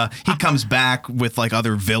then he comes back with like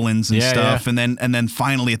other villains and stuff, and then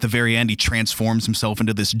finally at the very end he transforms himself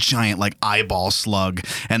into this giant like eyeball slug,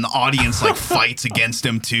 and the audience like fights against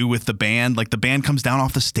him too with the band. Like the band comes down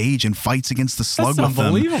off the stage and fights against the slug with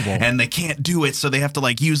them, and they can't do it, so they have to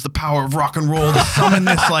like use the power of rock and roll to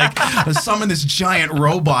summon this giant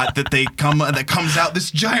robot that comes out.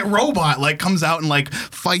 This giant robot like comes out and like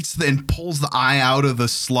fights and pulls the eye out of the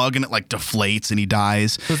slug, and it like deflates and he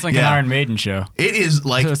dies. So it's like an Iron Maiden show. It is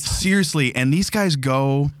like seriously, and these guys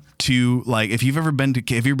go to like have you ever been to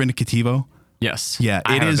Kativo? Yes. Yeah,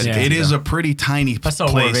 it is a pretty tiny place. I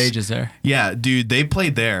saw War of Ages there. Yeah, dude, they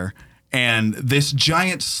played there. And this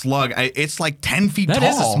giant slug, it's like 10 feet tall. That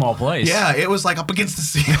is a small place. Yeah, it was like up against the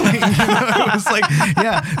ceiling. It was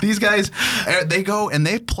like, these guys, they go and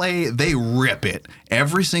they rip it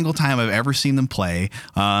every single time I've ever seen them play.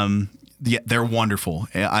 They're wonderful.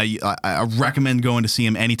 I recommend going to see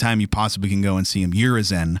them anytime you possibly can go and see them.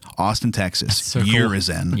 Urizen, Austin, Texas. That's so cool.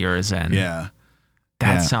 Urizen. Yeah.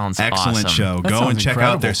 That sounds excellent awesome. show. Go and check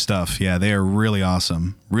out their stuff. Yeah, they are really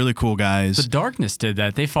awesome. Really cool guys. The Darkness did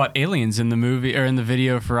that. They fought aliens in the movie or in the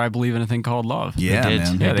video for I Believe in a Thing Called Love. Yeah, they did.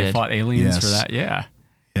 man. Yeah, they fought aliens for that. Yeah.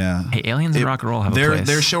 Yeah. Hey, aliens and rock and roll have a place.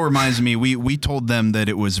 Their show reminds me. We told them that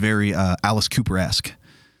it was very Alice Cooper-esque.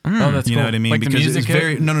 Oh, that's you cool. know what I mean? Like because the music it's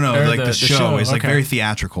very no. Like the show is like very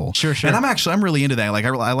theatrical. Sure. And I'm really into that. Like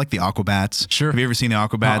I like the Aquabats. Sure. Have you ever seen the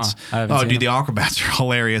Aquabats? I haven't seen the Aquabats are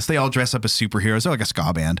hilarious. They all dress up as superheroes. They're like a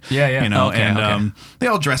ska band. Yeah. You know, Okay. They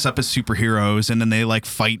all dress up as superheroes, and then they like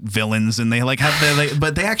fight villains, and they like have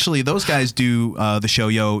but they actually those guys do the show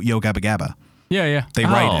Yo Gabba Gabba. Yeah. They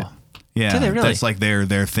write it. Yeah, do they really? That's like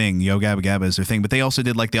their thing. Yo Gabba Gabba is their thing. But they also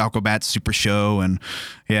did like the Aquabats Super Show, and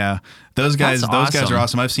those guys are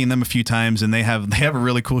awesome. I've seen them a few times, and they have a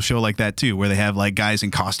really cool show like that too, where they have like guys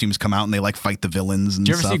in costumes come out and they like fight the villains. And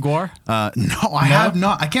Did you ever stuff. see Guar? No, I have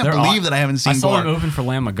not. I can't believe that I haven't seen Guar. I saw them open for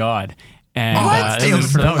Lamb of God. And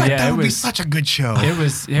that would be such a good show.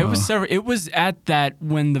 It was at that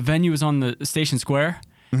when the venue was on the Station Square.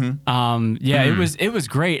 It was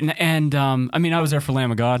great, and I mean, I was there for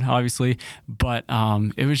Lamb of God, obviously, but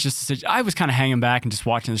it was just I was kind of hanging back and just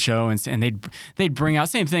watching the show, and they'd bring out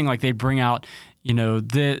same thing, like they'd bring out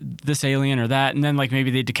this alien or that, and then like maybe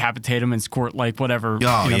they decapitate them and squirt like whatever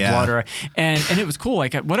blood or and it was cool,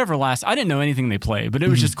 like whatever last I didn't know anything they played, but it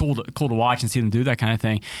was just cool to watch and see them do that kind of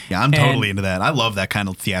thing. Yeah, I'm totally into that. I love that kind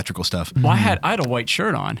of theatrical stuff. Well, I had a white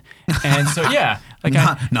shirt on, and so like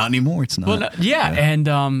not anymore. It's not. Well, and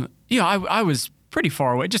I was pretty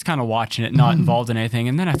far away, just kind of watching it, not involved in anything,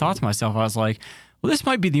 and then I thought to myself, I was like, well, this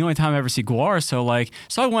might be the only time I ever see Guar. So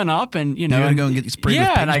I went up and you gotta go and get sprayed with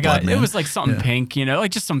and I got blood, it was like something pink,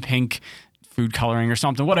 like just some pink food coloring or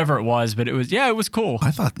something, whatever it was. But it was cool.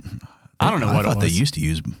 I thought I don't know what it was. I thought they used to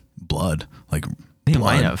use blood, like they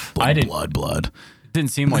might have. Blood. It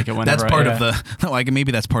didn't seem like it. That's part of the. No,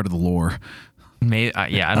 maybe that's part of the lore. I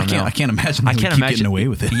don't know. I can't imagine. Getting away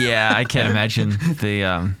with it. Yeah, I can't imagine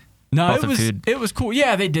the. No, it was cool.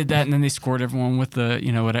 Yeah, they did that, and then they scored everyone with the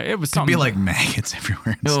whatever. It was something. It'd be like maggots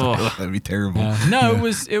everywhere. And stuff. That'd be terrible. No,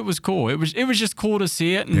 it was cool. It was just cool to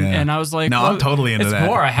see it, and I was like, no, I'm totally into that. It's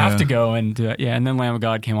Guar. I have to go and and then Lamb of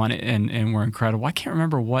God came on and were incredible. I can't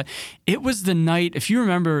remember what it was the night. If you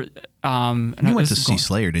remember, you went to see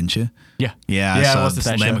Slayer, didn't you? Yeah, I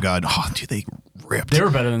saw Lamb of God. Oh, dude, they ripped. They were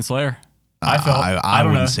better than Slayer. I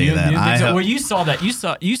wouldn't say that. You saw that. You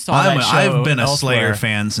saw that show. I've been a elsewhere. Slayer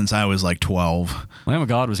fan since I was like 12. Lamb of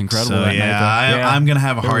God was incredible. So that night, I'm gonna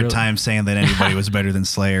have a hard time saying that anybody was better than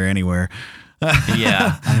Slayer anywhere.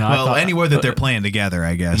 Yeah. Anywhere that they're playing together,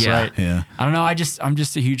 I guess. Yeah. Right. Yeah. I don't know. I'm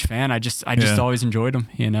just a huge fan. I just always enjoyed them.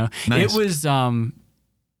 Nice. It was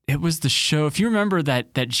it was the show. If you remember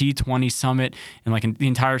that G20 summit and like the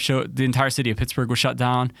entire city of Pittsburgh was shut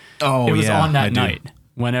down. Oh, it was yeah, on that I do. night.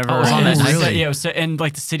 Whenever it was on that night? really? Yeah, it was, and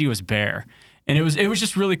like the city was bare. And it was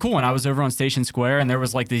just really cool. And I was over on Station Square, and there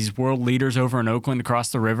was like these world leaders over in Oakland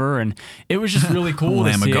across the river, and it was just really cool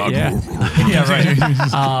to Lamb of see. God. Yeah,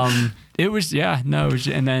 right. It was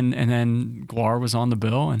and then Guar was on the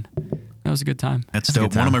bill, and that was a good time. That's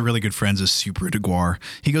dope. One of my really good friends is super into Guar.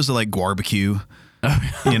 He goes to like Guarbecue.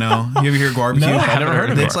 You know, you ever hear Guarbecue? No, I've never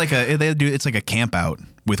heard of it. It's like it's like a camp out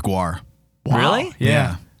with Guar. Wow. Really?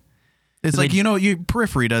 Yeah. It's like,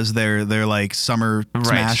 Periphery does their like summer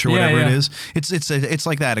smash or Yeah, whatever yeah. it is. It's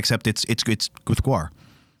like that, except it's with Guar.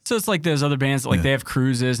 So it's like those other bands that like they have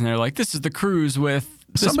cruises, and they're like, this is the cruise with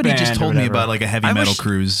this Somebody just band or told me whatever. about like a heavy metal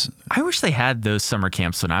cruise. I wish they had those summer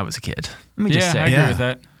camps when I was a kid. Let me just I say. agree Yeah. with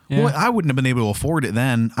that. Yeah. Well, I wouldn't have been able to afford it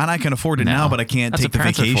then, and I can afford it No. now, but I can't That's take the what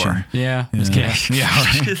parents are vacation. for. Yeah, just kidding. Yeah,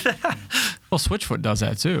 right. Well, Switchfoot does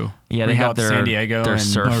that too. Yeah, We they go have out to their San Diego their and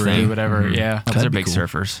surf do thing. whatever. Yeah, Because they're that'd be big cool.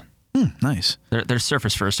 surfers. Nice. They're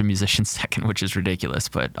surfers first and musicians second, which is ridiculous,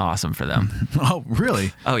 but awesome for them. Oh,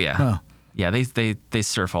 really? Oh yeah, Oh. yeah. They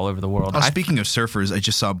surf all over the world. Speaking of surfers, I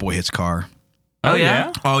just saw Boy Hits Car. Oh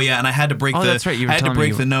yeah. Oh yeah, and I had to break Oh, the. that's right, you were I had to telling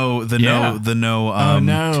break me the no. Oh,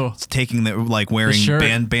 no. Taking the like wearing shirt.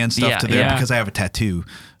 band stuff Yeah, to their yeah. because I have a tattoo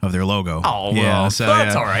of their logo. Oh, yeah, well, so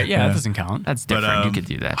That's yeah. all right. Yeah, that doesn't count. That's But, different. You could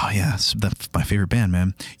do that. Oh yeah, that's my favorite band,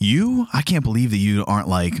 man. I can't believe that you aren't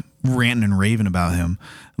like ranting and raving about him.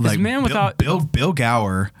 Like Man Without- Bill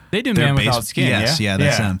Gower. They do their Man bass- Without Skin, Yes, yeah?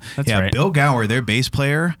 that's Yeah, them. that's yeah, right. Bill Gower, their bass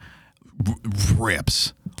player,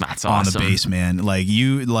 rips That's on the awesome. bass, man. Like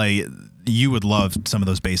you would love some of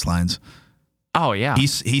those bass lines. Oh yeah, He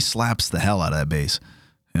slaps the hell out of that bass.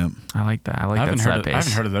 Yep. I like that. I like I that haven't slap heard. I bass.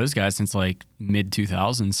 haven't heard of those guys since like mid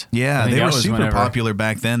 2000s. Yeah, they were super popular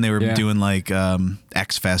back then. They were Yeah. doing like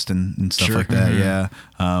X Fest and stuff Sure. like that. Yeah.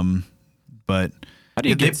 But How do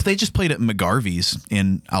you get? they just played at McGarvey's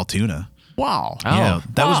in Altoona. Wow. Oh, Yeah,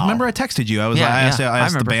 that was. wow. Remember, I texted you. I Yeah, asked yeah, I the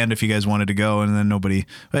remember. band if you guys wanted to go, and then nobody.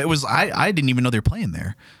 It was. I didn't even know they were playing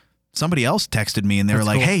there. Somebody else texted me, and they were That's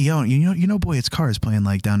like, cool. "Hey, you know, Boy, it's Cars playing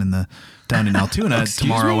like down in Altoona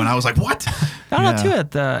tomorrow." me? And I was like, "What?" No, Yeah. no, too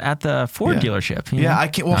at the Ford Yeah. dealership. you Yeah, know? I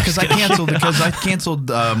can't. Well, because I canceled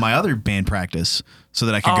my other band practice so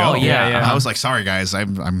that I could Oh, go. yeah. I was like, "Sorry, guys,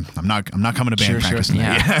 I'm not coming to band Sure, practice sure.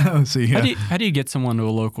 tonight." Yeah. So yeah. How do you get someone to a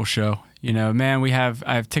local show? You know, man, I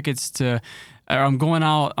have tickets to. I'm going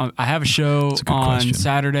out. I have a show a good on question.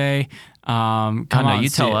 Saturday. Come Oh, no, out you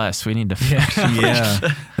and see tell it. us. We need to. yeah,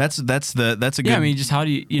 that's a good. Yeah, I mean, just how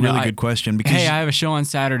do you know? really good question because Hey, I have a show on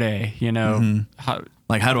Saturday. You know, how,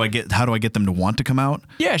 like how do I get them to want to come out?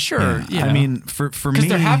 yeah, sure. Yeah. I mean, for me, because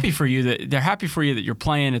they're happy for you that you're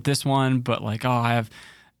playing at this one, but like, oh, I have,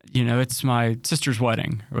 you know, it's my sister's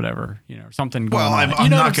wedding or whatever, you know, or something. Going Well, on. I'm You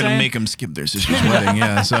know what not going to saying? make them skip their sister's wedding.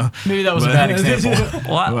 Yeah, so Maybe that was a bad example.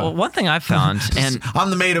 Well, one thing I found, and I'm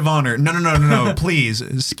the maid of honor. No. Please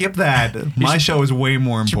skip that. My show is way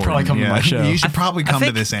more important. probably come to my show. You should probably come to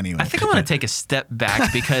think- this anyway. I think I want to take a step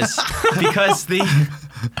back because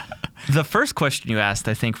the first question you asked,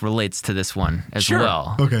 I think, relates to this one as Sure.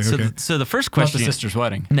 well. Okay, So, okay. so the first About question, the sister's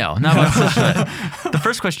wedding. no, not about the sister's wedding. The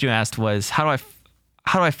first question you asked was how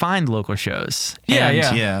do I find local shows? Yeah, And-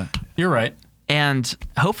 yeah. yeah. You're right. And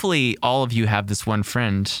hopefully, all of you have this one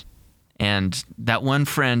friend, and that one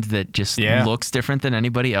friend that just Yeah. looks different than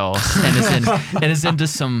anybody else, and is into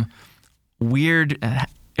some weird,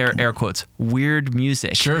 air quotes, weird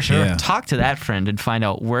music. Sure. Yeah. Talk to that friend and find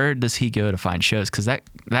out where does he go to find shows, because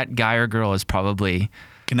that guy or girl is probably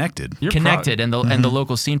Connected. You're connected and the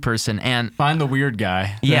local scene person, and Find the weird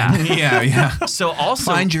guy. yeah. yeah. So also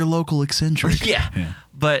Find your local eccentric. yeah.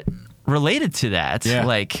 But related to that, Yeah.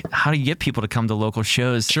 like how do you get people to come to local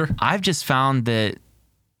shows? Sure. I've just found that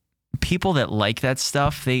people that like that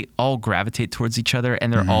stuff, they all gravitate towards each other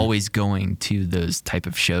and they're always going to those type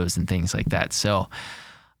of shows and things like that. So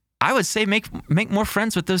I would say make more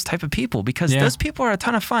friends with those type of people because Yeah. those people are a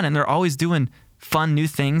ton of fun and they're always doing fun new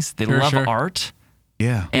things. They love Sure. art.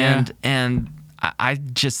 Yeah. And I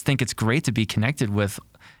just think it's great to be connected with.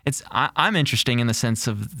 I'm interesting in the sense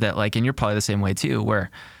of that, like, and you're probably the same way too, where,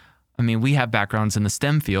 I mean, we have backgrounds in the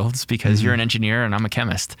STEM fields because you're an engineer and I'm a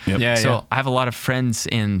chemist. Yep. Yeah. So I have a lot of friends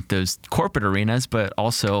in those corporate arenas, but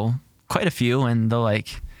also quite a few in the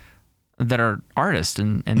that are artists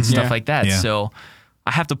and stuff Yeah. like that. Yeah. So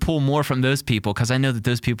I have to pull more from those people because I know that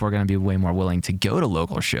those people are going to be way more willing to go to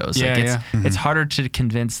local shows. Yeah, It's harder to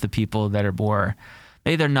convince the people that are more,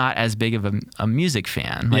 maybe they're not as big of a music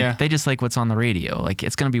fan. Like Yeah. they just like what's on the radio. Like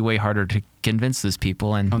it's going to be way harder to convince those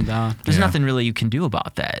people. And Calm down. there's Yeah. nothing really you can do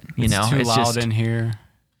about that. You It's know, too it's loud just, in here.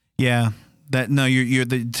 Yeah,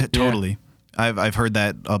 totally. I've heard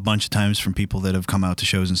that a bunch of times from people that have come out to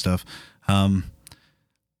shows and stuff.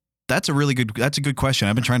 That's a good question.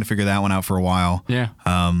 I've been trying to figure that one out for a while. Yeah.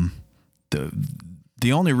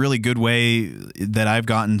 The only really good way that I've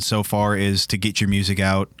gotten so far is to get your music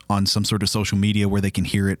out on some sort of social media where they can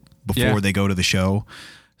hear it before they go to the show,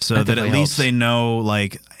 so that at least they know,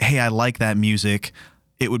 like, hey, I like that music.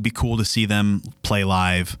 It would be cool to see them play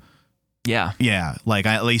live. Yeah. Yeah. Like,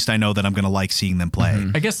 at least I know that I'm going to like seeing them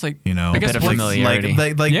play. I guess, like, you know, a bit of familiarity.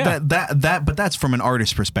 But that's from an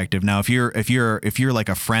artist perspective. Now, if you're like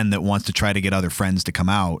a friend that wants to try to get other friends to come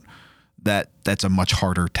out, that's a much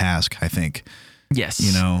harder task, I think. Yes.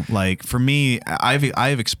 You know, like, for me,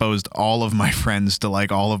 I've exposed all of my friends to,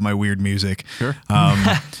 like, all of my weird music. Sure.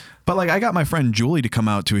 But, like, I got my friend Julie to come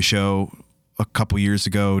out to a show a couple years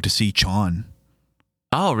ago to see Chon.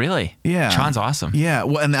 Oh, really? Yeah. Chon's awesome. Yeah.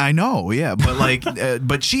 Well, and I know. Yeah. But, like,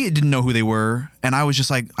 but she didn't know who they were. And I was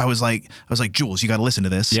just like, I was like, Jules, you got to listen to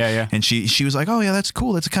this. Yeah. Yeah. And she was like, oh, yeah, that's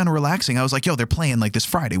cool. That's kind of relaxing. I was like, yo, they're playing, like, this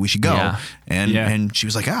Friday. We should go. Yeah. And she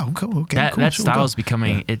was like, oh, cool. Okay. Cool. That style is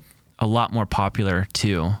becoming a lot more popular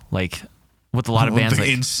too. Like, with a lot of bands, the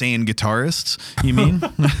like insane guitarists, you mean?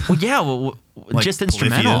 Well, yeah, Like just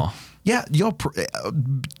instrumental. Polyphia. Yeah,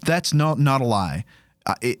 that's not a lie.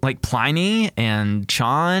 Like Pliny and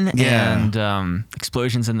Chon and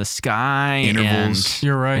Explosions in the Sky. Intervals. And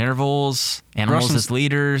You're right. Intervals. Animals as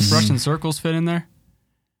Leaders. Russian Circles fit in there?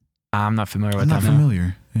 I'm not familiar with I'm that. not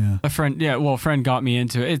familiar. Yeah. A friend got me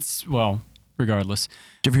into it. It's, well, regardless.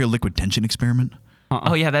 Did you ever hear Liquid Tension Experiment?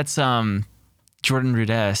 Oh, yeah, that's Jordan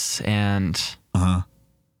Rudess and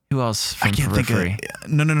who else from Periphery?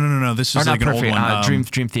 No. This is like an old one.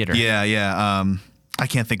 Dream Theater. Yeah. I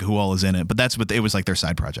can't think of who all is in it, but that's what it was, like, their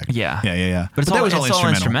side project. Yeah. But that was all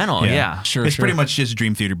instrumental. Yeah. Sure. It's pretty much just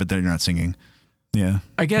Dream Theater, but they're not singing. Yeah.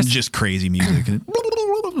 I guess. Just crazy music.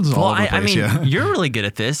 Well, I mean, you're really good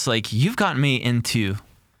at this. Like, you've gotten me into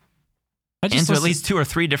at least 2 or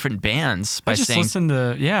 3 different bands by saying.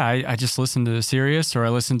 I just listen to Sirius, or I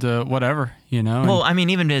listen to whatever, you know. Well, I mean,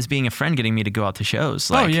 even as being a friend, getting me to go out to shows.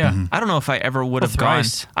 Like, I don't know if I ever would have gone.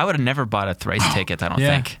 I would have never bought a Thrice ticket, I don't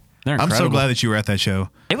think. I'm so glad that you were at that show.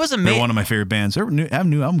 It was amazing. They're one of my favorite bands. They have a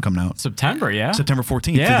new album coming out. September 14th,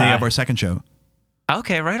 the day of our second show.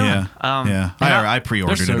 Okay, right on. I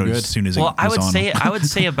pre-ordered it as soon as it was on. I would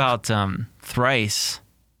say about Thrice,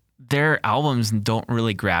 their albums don't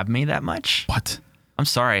really grab me that much. What? I'm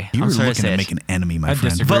sorry. You I'm were sorry looking to make an enemy, my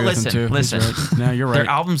friend. Disagree but with him listen. Right. No, you're right. Their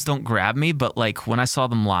albums don't grab me, but, like, when I saw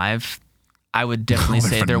them live, I would definitely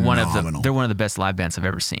say they're one of the best live bands I've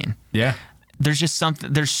ever seen. Yeah. There's just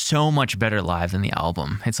something. There's so much better live than the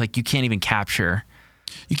album. It's like you can't even capture.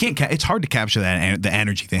 You can't. It's hard to capture the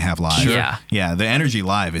energy they have live. Sure. Yeah. The energy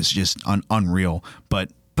live is just unreal.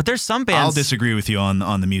 But there's some bands. I'll disagree with you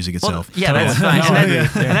on the music itself. Well, yeah, that's fine.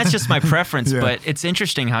 And that's just my preference. Yeah. But it's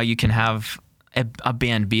interesting how you can have a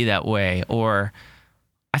band be that way. Or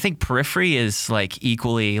I think Periphery is, like,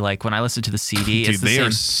 equally, like, when I listen to the CD, dude, it's the they same.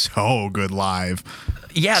 are so good live.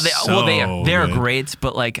 Yeah, they're great,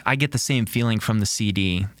 but, like, I get the same feeling from the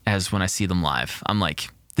CD as when I see them live. I'm like,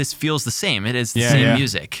 this feels the same. It is the same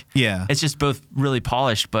music. Yeah. It's just both really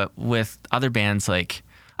polished, but with other bands, like,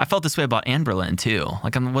 I felt this way about Anberlin too.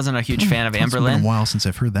 Like, I wasn't a huge fan of Anberlin. It's been a while since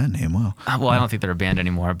I've heard that name. Wow. Well, I don't think they're a band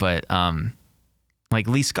anymore, but like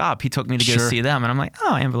Lee Scopp, he took me to go see them, and I'm like,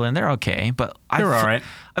 oh, Anberlin, they're okay, but they're all right.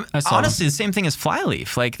 Honestly, the same thing as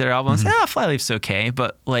Flyleaf. Like, their albums, Flyleaf's okay,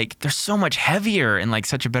 but, like, they're so much heavier and, like,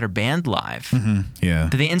 such a better band live. Yeah.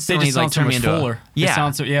 They instantly just like turn me into fuller.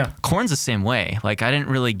 Korn's the same way. Like, I didn't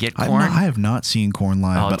really get Korn. I have not seen Korn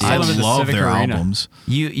live, but I love their albums.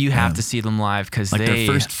 You have to see them live because like their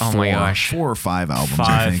first 4 or 5 albums.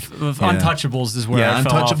 I think Untouchables is where I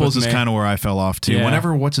fell off. Untouchables is kind of where I fell off too. Yeah.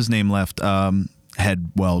 Whenever what's his name left.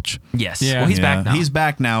 Head Welch. Yes. Yeah. Well, he's back now. He's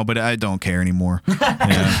back now, but I don't care anymore.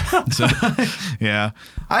 So,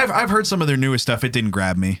 I've heard some of their newest stuff. It didn't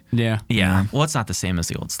grab me. Yeah. Well, it's not the same as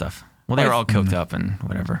the old stuff. Well, they were all coked up and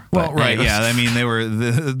whatever. Well, but right. anyways. Yeah. I mean,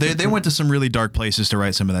 they went to some really dark places to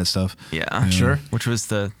write some of that stuff. Yeah. Sure. Which was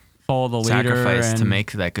the follow the leader sacrifice to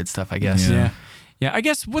make that good stuff, I guess. Yeah, I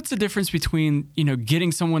guess what's the difference between,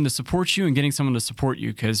 getting someone to support you and getting someone to support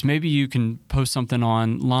you? Because maybe you can post something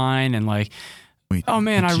online and, like, wait, oh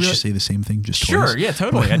man, did you just say the same thing just sure, twice? Yeah,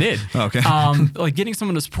 totally, I did. Okay. Like, getting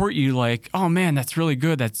someone to support you, like, oh man, that's really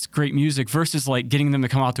good, that's great music, versus, like, getting them to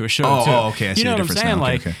come out to a show too. Oh, okay, I see you know the what I'm difference saying? now.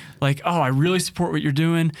 Like, okay. like, oh, I really support what you're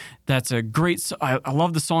doing. That's a great. I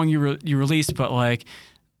love the song you released, but, like,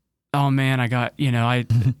 oh man, I got, like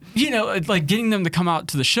getting them to come out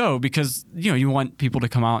to the show because, you want people to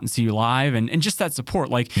come out and see you live and just that support.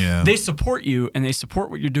 Like they support you and they support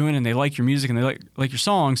what you're doing and they like your music and they like your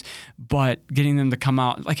songs, but getting them to come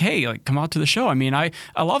out like, hey, like come out to the show. I mean, I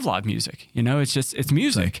love live music, it's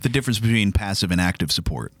music. Like the difference between passive and active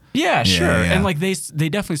support. Yeah, sure. Yeah. And like they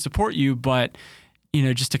definitely support you, but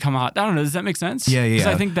just to come out, I don't know. Does that make sense? Yeah. Because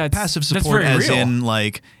I think that's passive support, that's very as real. in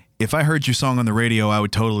like, if I heard your song on the radio, I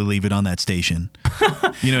would totally leave it on that station.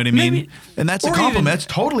 You know what I mean? Maybe, and that's a compliment. That's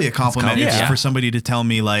totally a compliment. It's for somebody to tell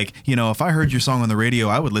me like, if I heard your song on the radio,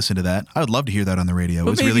 I would listen to that. I would love to hear that on the radio.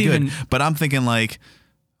 It's really good. But I'm thinking like,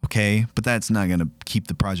 okay, but that's not going to keep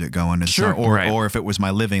the project going. Sure. Or if it was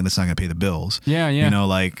my living, that's not going to pay the bills. Yeah.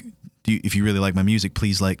 Like, if you really like my music,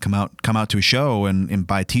 please like come out to a show and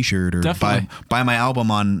buy a T-shirt or buy my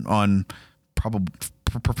album on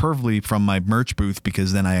preferably from my merch booth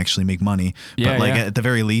because then I actually make money. Yeah, but like at the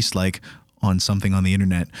very least, like on something on the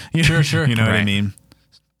internet. Sure. You know what I mean?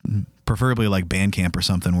 Preferably like Bandcamp or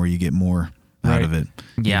something where you get more out of it.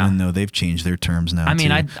 Yeah. Even though they've changed their terms now. I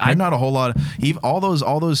mean, I'm not a whole lot of all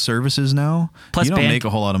those services now. Plus you don't make a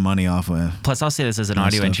whole lot of money off of. Plus, I'll say this as an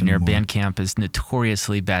audio engineer, Bandcamp is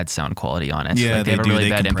notoriously bad sound quality on it. Yeah, like they have a really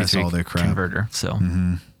bad compress all their MP3 crap. converter. So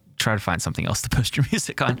try to find something else to post your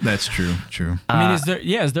music on. That's true. I mean,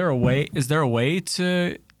 is there a way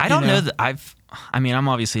to? I don't know that I'm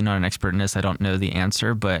obviously not an expert in this. I don't know the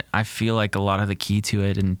answer, but I feel like a lot of the key to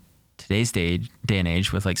it in today's day and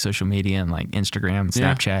age with like social media and like Instagram and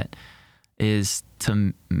Snapchat is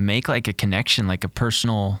to make like a connection, like a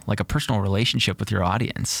personal relationship with your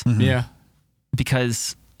audience. Mm-hmm. Yeah.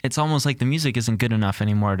 Because it's almost like the music isn't good enough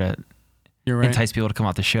anymore to entice people to come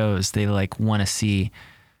out to shows. They like want to see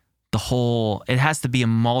it has to be a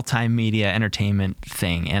multimedia entertainment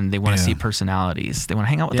thing, and they want to see personalities. They want to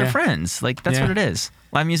hang out with their friends. Like that's what it is.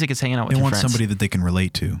 Live music is hanging out with your friends. They want somebody that they can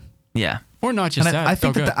relate to. Yeah. Or not just that. I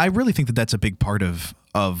think I really think that that's a big part of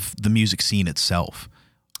the music scene itself.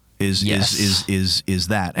 Is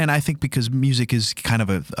that, and I think because music is kind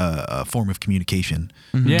of a form of communication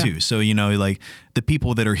too. So like the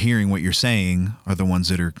people that are hearing what you're saying are the ones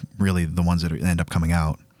that are really the ones that end up coming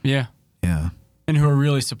out. Yeah. And who are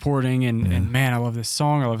really supporting and man, I love this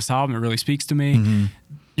song, I love this album, it really speaks to me. Mm-hmm.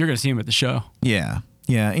 You're gonna see them at the show. Yeah,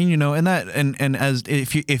 and and that and as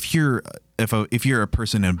if you're a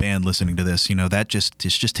person in a band listening to this, that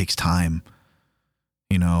just takes time.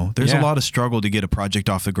 There's a lot of struggle to get a project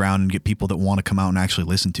off the ground and get people that want to come out and actually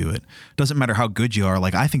listen to it. Doesn't matter how good you are.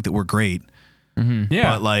 Like I think that we're great. Mm-hmm.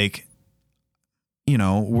 Yeah. But like,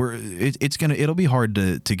 it'll be hard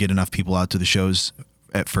to get enough people out to the shows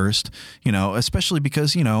at first, especially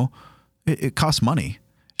because, it costs money.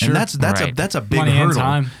 Sure. And that's a big money hurdle.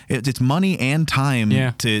 And time. It's money and time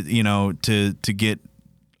to get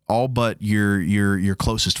all but your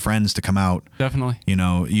closest friends to come out. Definitely.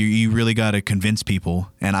 You really got to convince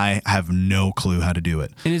people, and I have no clue how to do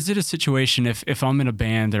it. And is it a situation if I'm in a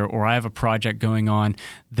band or I have a project going on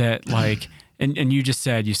that like, and you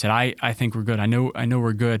said I think we're good. I know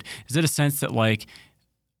we're good. Is it a sense that like,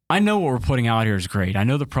 I know what we're putting out here is great. I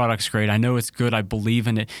know the product's great. I know it's good. I believe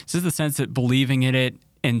in it. Is it the sense that believing in it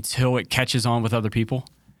until it catches on with other people?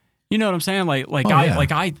 You know what I'm saying?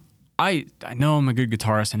 I know I'm a good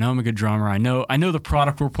guitarist. I know I'm a good drummer. I know the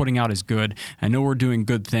product we're putting out is good. I know we're doing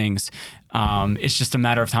good things. It's just a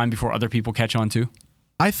matter of time before other people catch on too.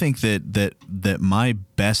 I think that my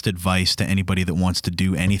best advice to anybody that wants to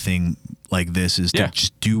do anything like this is to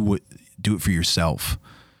just do it for yourself,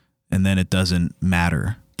 and then it doesn't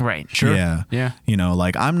matter. Right. Sure. Yeah.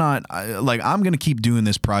 Like I'm going to keep doing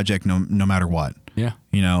this project no matter what. Yeah.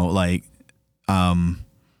 We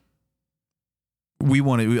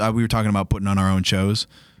were talking about putting on our own shows.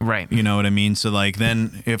 Right. You know what I mean? So like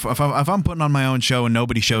then if I'm putting on my own show and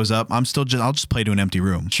nobody shows up, I'll just play to an empty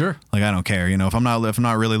room. Sure. Like I don't care. If I'm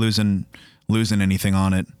not really losing anything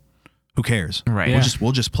on it, who cares? Right. Yeah.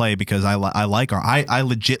 We'll just play because I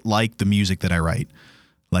legit like the music that I write.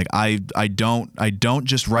 Like I don't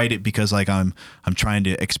just write it because like I'm trying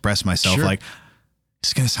to express myself. Sure. Like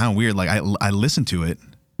it's gonna sound weird. Like I listen to it.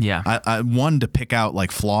 Yeah. I one, to pick out like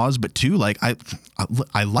flaws, but two, like I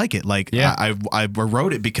like it. Like I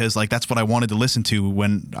wrote it because like that's what I wanted to listen to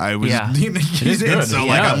when I was good. So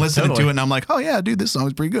like I'm listening to it and I'm like, oh yeah, dude, this song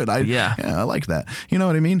is pretty good. I like that. You know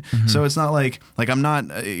what I mean? Mm-hmm. So it's not like I'm not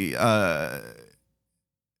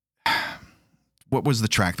what was the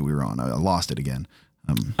track that we were on? I lost it again.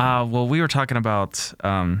 Well, we were talking about.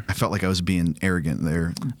 I felt like I was being arrogant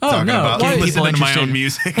there. Oh no! About listening to my own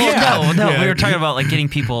music. Well, no. We were talking about like getting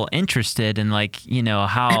people interested and like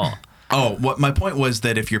how Oh, what my point was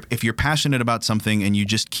that if you're passionate about something and you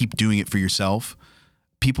just keep doing it for yourself,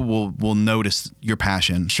 people will notice your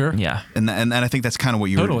passion. Sure. Yeah. And I think that's kind of what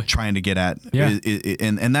you were trying to get at. Yeah.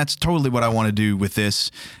 And that's totally what I want to do with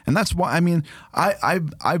this. And that's why, I mean,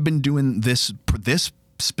 I've been doing this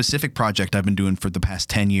specific project I've been doing for the past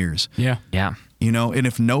 10 years. Yeah. Yeah. You know,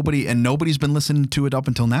 and nobody's been listening to it up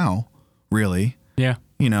until now, really. Yeah.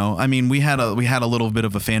 You know, I mean, we had a little bit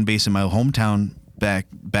of a fan base in my hometown back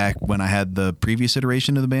when I had the previous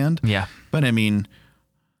iteration of the band. Yeah. But I mean,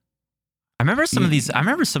 I remember some of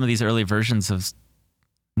these early versions of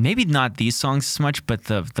maybe not these songs as much, but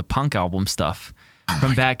the punk album stuff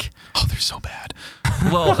from back. Oh, they're so bad.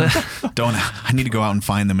 Well, I need to go out and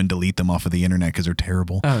find them and delete them off of the internet because they're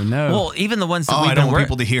terrible. Oh no. well, even the ones that Oh, we've I been don't want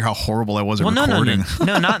people to hear how horrible I was at recording.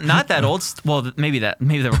 No, not that old. Well, maybe the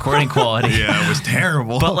recording quality. Yeah, it was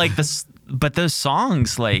terrible. But like those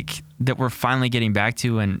songs like that we're finally getting back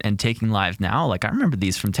to and taking live now. Like I remember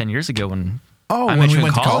these from 10 years ago when when met we you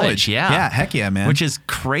went in to college. Yeah, heck yeah, man. which is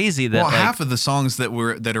crazy. That well, like, half of the songs that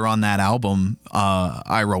are on that album,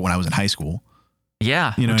 I wrote when I was in high school.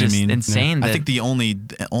 yeah, You know which what I is mean? insane. I That, think the only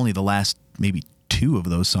the last maybe 2 of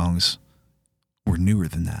those songs were newer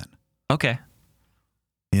than that. okay.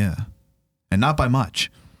 Yeah, and not by much.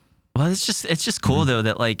 Well, it's just cool though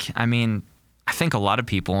that like I mean. I think a lot of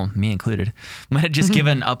people, me included, might have just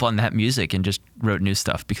given up on that music and just wrote new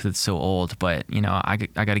stuff because it's so old. But, you know, I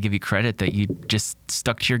got to give you credit that you just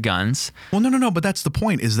stuck to your guns. Well, no. But that's the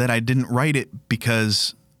point is that I didn't write it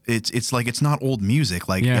because it's like it's not old music.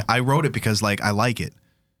 Like I wrote it because like I like it.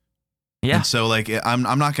 Yeah. And so like I'm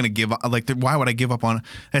not gonna give up. Like why would I give up on it?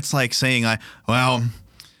 It's like saying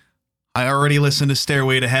I already listened to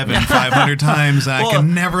Stairway to Heaven 500 times. And I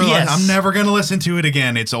can never. Yes. I'm never gonna listen to it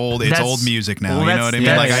again. It's old. It's old music now. You know what I mean?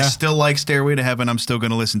 Like I still like Stairway to Heaven. I'm still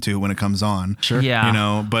gonna listen to it when it comes on. Sure. Yeah. You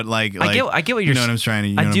know, but like I get what you're. You know what I'm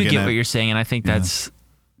trying to. I do get what you're saying, and I think that's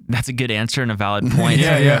a good answer and a valid point.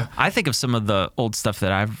 Yeah. I think of some of the old stuff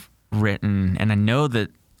that I've written, and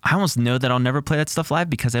I almost know that I'll never play that stuff live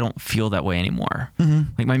because I don't feel that way anymore.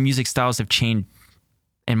 Mm-hmm. Like my music styles have changed.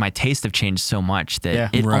 And my taste have changed so much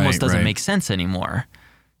that it almost doesn't make sense anymore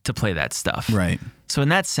to play that stuff. Right. So in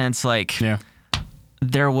that sense, like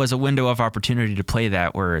there was a window of opportunity to play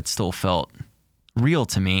that where it still felt real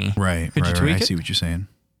to me. Right. Could you tweak it? I see what you're saying.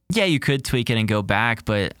 Yeah, you could tweak it and go back,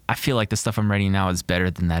 but I feel like the stuff I'm writing now is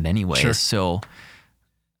better than that anyway. Sure. So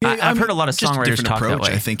Yeah, I've heard a lot of just a songwriters different talk approach,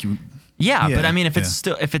 that way. I think you. Yeah, Yeah, but I mean, if yeah.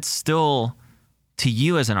 it's still to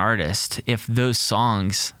you as an artist, if those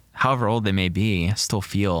songs, however old they may be, still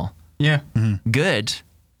feel good,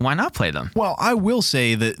 why not play them? Well, I will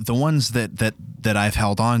say that the ones that I've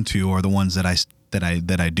held on to are the ones that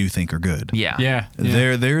I do think are good. Yeah.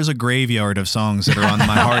 There's a graveyard of songs that are on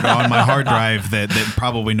my hard drive that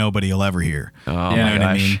probably nobody will ever hear. Oh You know my what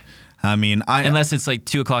I gosh. mean? I mean, Unless it's like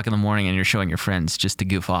 2:00 in the morning and you're showing your friends just to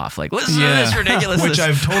goof off, like listen to this ridiculousness. which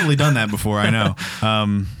I've totally done that before. I know.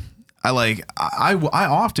 I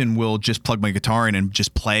often will just plug my guitar in and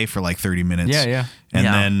just play for like 30 minutes. Yeah. And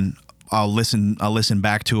Yeah. then I'll listen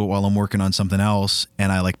back to it while I'm working on something else,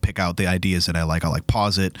 and I like pick out the ideas that I like. I'll like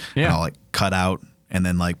pause it, and I'll like cut out, and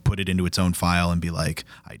then like put it into its own file and be like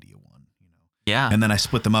idea 1. Yeah. And then I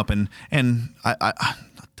split them up, and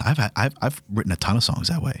I've written a ton of songs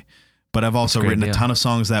that way, but I've also written a ton of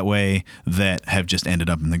songs that way that have just ended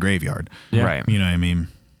up in the graveyard. Yeah. Right. You know what I mean?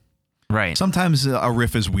 Right. Sometimes a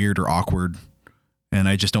riff is weird or awkward, and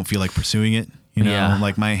I just don't feel like pursuing it. You know, Yeah.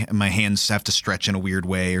 like my hands have to stretch in a weird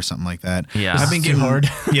way or something like that. Yeah. I've been Too getting hard.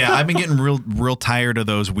 Yeah, I've been getting real tired of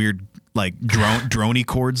those weird like droney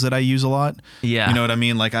chords that I use a lot. Yeah. You know what I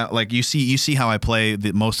mean? Like you see how I play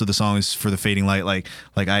most of the songs for the Fading Light. Like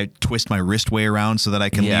I twist my wrist way around so that I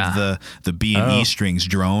can leave the B and E strings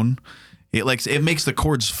drone. It makes the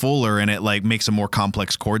chords fuller, and it like makes a more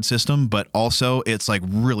complex chord system, but also it's like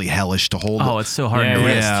really hellish to hold. Oh, it's so hard on your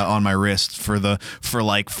wrist. Yeah, on my wrist for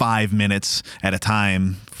like 5 minutes at a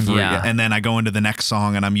time. And then I go into the next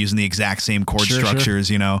song and I'm using the exact same chord structures,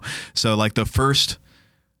 you know. So like the first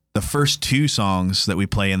 2 songs that we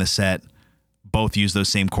play in the set both use those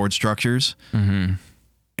same chord structures. Mm-hmm.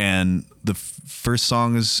 And the first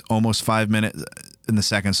song is almost 5 minutes, and the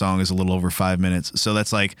second song is a little over 5 minutes. So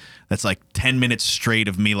that's like 10 minutes straight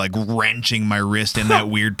of me like wrenching my wrist in that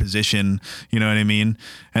weird position. You know what I mean?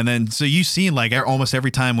 And then so you see like almost every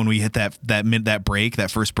time when we hit that break, that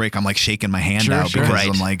first break, I'm like shaking my hand out because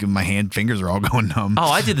I'm like my fingers are all going numb. Oh,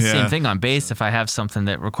 I do the same thing on bass if I have something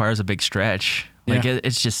that requires a big stretch. Like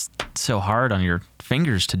it's just so hard on your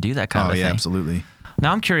fingers to do that kind of thing. Oh yeah, absolutely.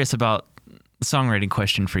 Now I'm curious about the songwriting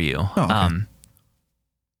question for you. Oh, okay.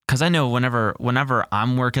 because I know whenever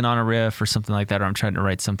I'm working on a riff or something like that, or I'm trying to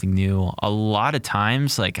write something new, a lot of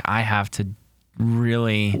times like I have to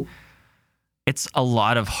really, it's a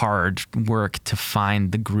lot of hard work to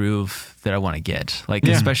find the groove that I want to get. Like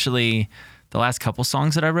especially the last couple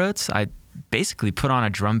songs that I wrote, I basically put on a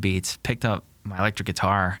drum beat, picked up my electric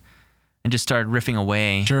guitar, and just started riffing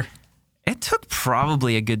away. Sure. It took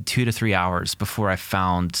probably a good 2 to 3 hours before I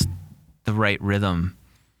found the right rhythm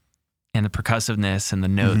and the percussiveness and the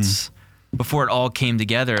notes before it all came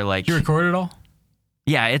together. Like, you record it all?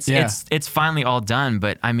 Yeah, it's finally all done.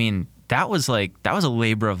 But I mean, that was a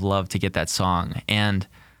labor of love to get that song. And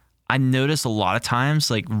I notice a lot of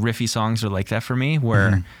times like riffy songs are like that for me,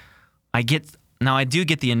 where I do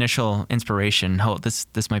get the initial inspiration. Oh,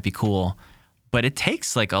 this might be cool, but it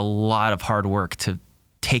takes like a lot of hard work to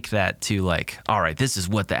take that to like, all right, this is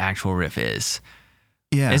what the actual riff is.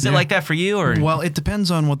 Yeah. Is it like that for you, or? Well, it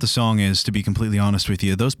depends on what the song is, to be completely honest with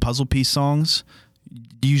you. Those puzzle piece songs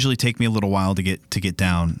usually take me a little while to get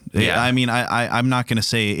down. Yeah. I mean, I'm not going to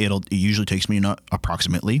say it usually takes me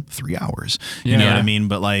approximately 3 hours. You know what I mean?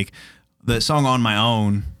 But like the song On My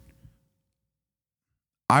Own,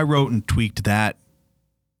 I wrote and tweaked that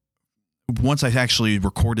once I actually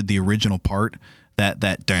recorded the original part. That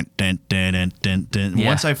dun, dun, dun, dun, dun, dun. Yeah.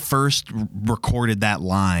 Once I first recorded that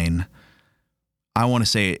line, I want to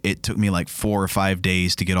say it took me like 4 or 5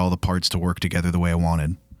 days to get all the parts to work together the way I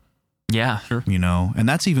wanted. Yeah, sure. You know, and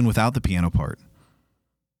that's even without the piano part,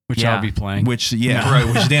 which I'll be playing. Which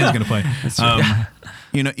Dan's gonna play.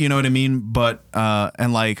 You know what I mean. But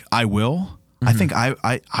and like I will. I think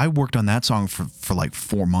I worked on that song for like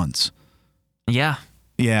 4 months. Yeah.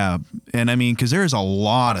 Yeah, and I mean, because there's a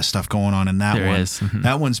lot of stuff going on in that one. There is. Mm-hmm.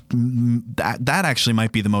 That one's that actually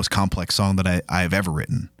might be the most complex song that I've ever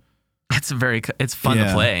written. It's fun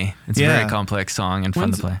to play. It's a very complex song and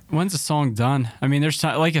fun to play. When's the song done? I mean,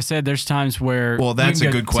 like I said, there's times where that's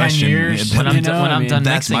a good question. 10 years, when I'm done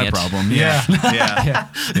that's mixing my it. problem. Yeah.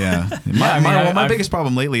 My biggest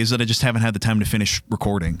problem lately is that I just haven't had the time to finish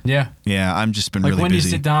recording. Yeah. I've just been like really when busy.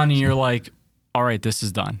 you sit down and you're like, all right, this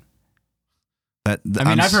is done.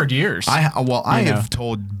 I've heard years. I have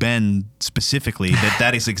told Ben specifically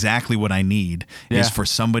that is exactly what I need is for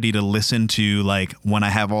somebody to listen to, like, when I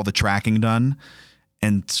have all the tracking done,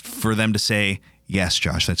 and for them to say, yes,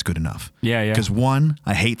 Josh, that's good enough. Yeah. Because one,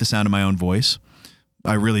 I hate the sound of my own voice.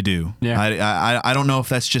 I really do. Yeah. I don't know if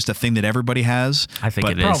that's just a thing that everybody has. I think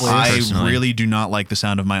but it is. I Personally. really do not like the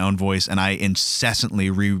sound of my own voice, and I incessantly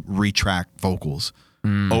retract vocals.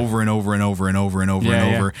 Over and over and over and over and over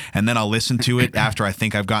and over. And then I'll listen to it after I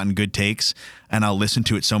think I've gotten good takes, and I'll listen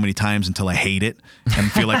to it so many times until I hate it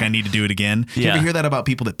and feel like I need to do it again. You ever hear that about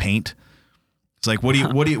people that paint? It's like, what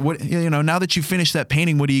now that you finished that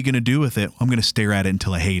painting, what are you going to do with it? I'm going to stare at it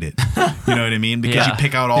until I hate it. You know what I mean? Because you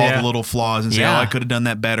pick out all the little flaws and say, oh, I could have done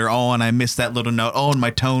that better. Oh, and I missed that little note. Oh, and my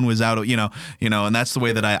tone was out of, and that's the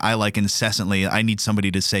way that I like incessantly. I need somebody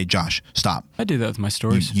to say, Josh, stop. I do that with my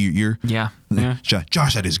stories. You're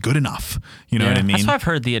Josh, that is good enough. You know what I mean? That's why I've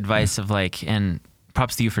heard the advice of like, and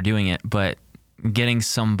props to you for doing it, but getting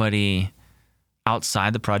somebody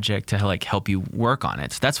outside the project to like help you work on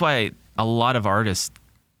it. That's why a lot of artists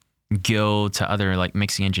go to other like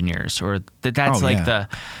mixing engineers, or that's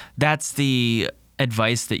the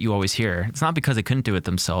advice that you always hear. It's not because they couldn't do it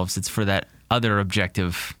themselves. It's for that other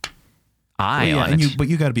objective eye on it. But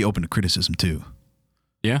you got to be open to criticism too.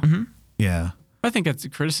 Yeah. Mm-hmm. Yeah. I think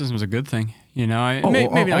criticism is a good thing, maybe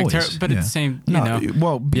always. but it's the same,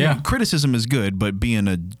 criticism is good, but being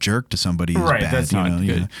a jerk to somebody is bad. That's not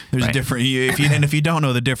good. There's different. If you don't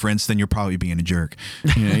know the difference, then you're probably being a jerk.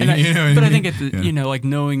 I think like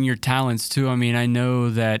knowing your talents too. I mean, I know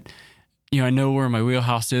that, I know where my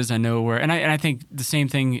wheelhouse is. I know where, and I think the same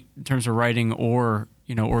thing in terms of writing or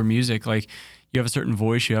music. Like, you have a certain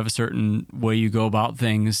voice, you have a certain way you go about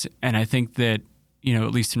things, and I think that,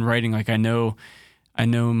 at least in writing, like I know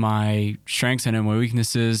my strengths, I know my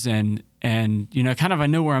weaknesses, and kind of I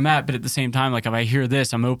know where I'm at, but at the same time, like if I hear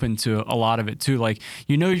this, I'm open to a lot of it too. Like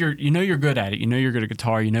you're good at it. You're good at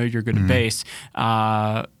guitar. You're good at bass,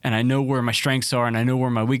 and I know where my strengths are, and I know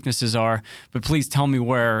where my weaknesses are. But please tell me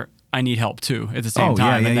where I need help too at the same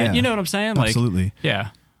time. You know what I'm saying? Like, absolutely. Yeah.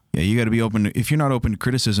 Yeah, you got to be open. If you're not open to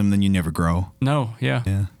criticism, then you never grow. No. Yeah.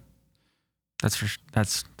 Yeah.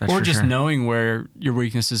 That's or just sure. knowing where your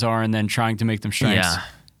weaknesses are and then trying to make them strengths. Yeah.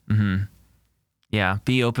 Mm-hmm. Yeah.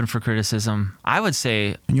 Be open for criticism. I would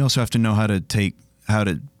say, and you also have to know how to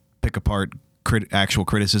pick apart actual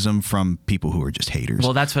criticism from people who are just haters.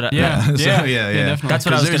 Well, that's what. Yeah. Definitely. That's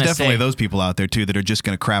what I was there's gonna definitely say. those people out there too that are just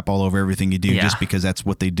going to crap all over everything you do just because that's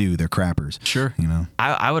what they do. They're crappers. Sure. You know.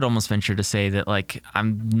 I would almost venture to say that like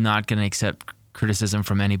I'm not going to accept criticism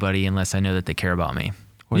from anybody unless I know that they care about me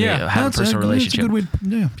or they have a personal relationship. That's a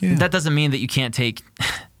good way. Yeah. That doesn't mean that you can't take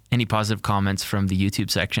any positive comments from the YouTube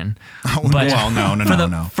section. But, well,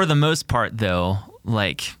 no. For the most part, though,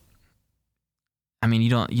 like, I mean, you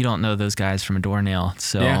don't know those guys from a doornail,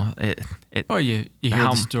 so you hear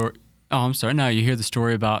the story. Oh, I'm sorry. No, you hear the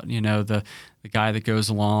story about the guy that goes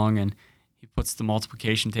along and he puts the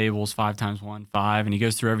multiplication tables 5 times 1, 5, and he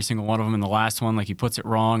goes through every single one of them. And the last one, like he puts it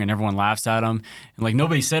wrong, and everyone laughs at him. And like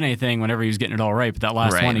nobody said anything whenever he was getting it all right, but that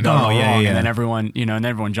last one he got it all wrong, and then everyone, and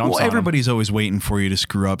everyone jumps on him. Everybody's always waiting for you to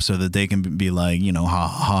screw up so that they can be like, ha ha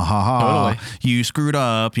ha ha. Totally. You screwed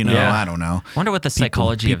up. I don't know. I wonder what the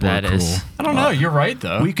psychology of that is. I don't know. You're right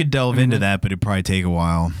though. We could delve into that, but it'd probably take a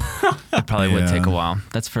while. It probably would take a while.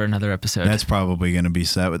 That's for another episode. That's probably going to be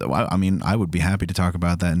set with. I mean, I would be happy to talk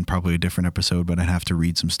about that in probably a different episode, but I'd have to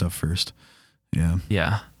read some stuff first. Yeah.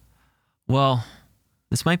 Yeah. Well,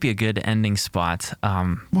 this might be a good ending spot.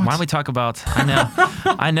 Why don't we talk about?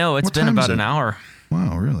 I know. It's been about an hour.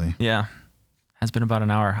 Wow, really? Yeah, has been about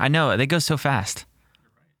an hour. I know they go so fast. It's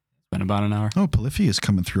been about an hour. Oh, Polyphia is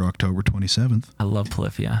coming through October 27th. I love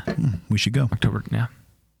Polyphia. We should go. October. Yeah,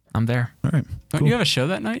 I'm there. All right. Don't you have a show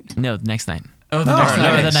that night? No, next night. Oh, the next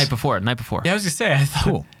night. The night before. Night before. Yeah, I was gonna say. I thought.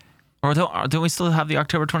 Cool. Or don't we still have the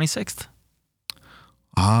October 26th?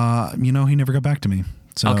 He never got back to me.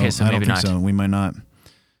 So Okay, so I don't maybe think not. so. We might not.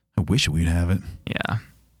 I wish we'd have it. Yeah.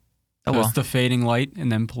 So it's the Fading Light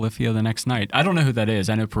and then Polyphia the next night. I don't know who that is.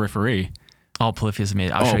 I know Periphery. Oh, Polyphia's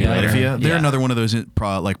amazing. I'll show you later. Polyphia. They're Yeah. another one of those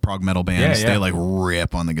prog metal bands. Yeah. They like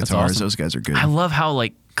rip on the guitars. awesome. Those guys are good. I love how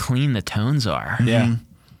like clean the tones are. Yeah.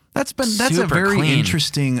 That's a Super very clean.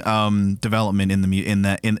 interesting development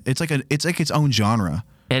it's like its own genre.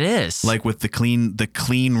 It is. Like with the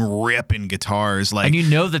clean rip in guitars, like and you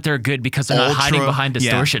know that they're good because they're not hiding behind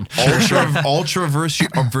distortion. ultra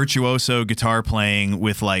virtuoso guitar playing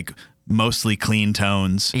with like mostly clean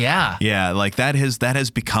tones. Yeah. Like that has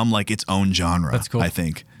become like its own genre. That's cool. I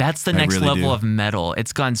think That's the I next really level do. of metal.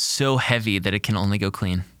 It's gone so heavy that it can only go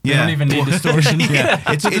clean. You don't even need distortion.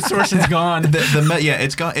 It's Distortion's gone.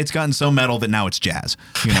 It's gotten so metal that now it's jazz.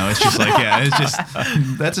 It's just like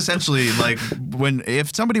that's essentially like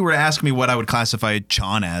if somebody were to ask me what I would classify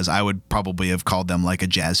Chon as, I would probably have called them like a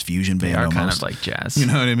jazz fusion band. They are almost. kind of like jazz. You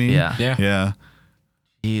know what I mean? Yeah. Yeah.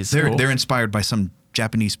 Jeez. They're inspired by some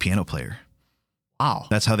Japanese piano player. Wow.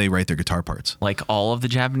 That's how they write their guitar parts. Like all of the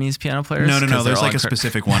Japanese piano players? No. 'Cause they're There's all like a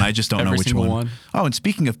specific one. I just don't know Every which single one. one. Oh, and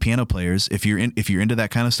speaking of piano players, if you're into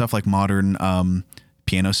that kind of stuff, like modern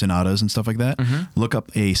piano sonatas and stuff like that, look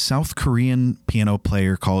up a South Korean piano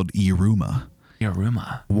player called Yiruma.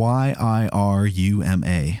 Yiruma.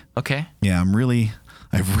 Yiruma. Okay. Yeah,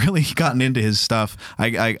 I've really gotten into his stuff.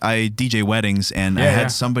 I DJ weddings, and I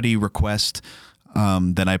had somebody request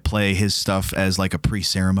that I play his stuff as like a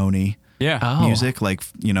pre-ceremony. Yeah. Oh. Music, like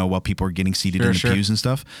while people are getting seated in the pews and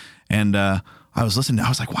stuff. And I was listening. I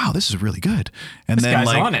was like, "Wow, this is really good." And This then guy's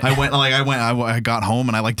like on it. I got home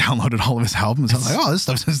and I like downloaded all of his albums. I was like, "Oh, this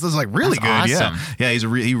is like really That's good." awesome. Yeah, he's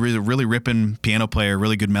really ripping piano player.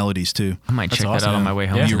 Really good melodies too. I might check that awesome. out on my way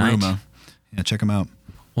home Yeah. tonight. Yiruma. Yeah, check him out.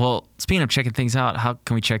 Well, speaking of checking things out, how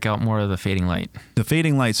can we check out more of the Fading Light? The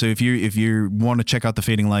Fading Light. So if you want to check out the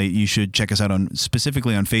Fading Light, you should check us out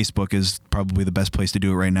specifically on Facebook is probably the best place to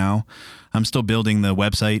do it right now. I'm still building the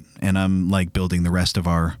website and I'm like building the rest of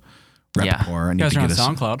our repertoire. I You need guys to are on get us.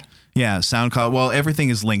 SoundCloud. Yeah, SoundCloud. Well, everything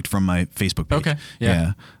is linked from my Facebook page. Okay.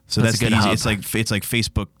 Yeah. So That's that's a good easy. hub. It's like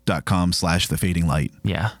facebook.com/the Fading Light.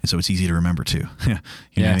 Yeah. And so it's easy to remember too. You know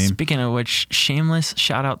what I mean? Speaking of which, shameless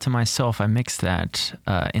shout out to myself. I mixed that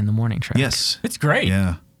in the morning track. Yes. It's great.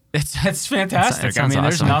 Yeah. It's fantastic. It sounds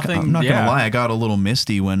there's awesome. nothing. I'm not gonna lie, I got a little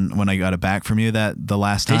misty when I got it back from you the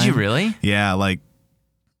last time. Did you really? Yeah, like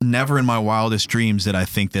never in my wildest dreams did I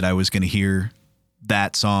think that I was gonna hear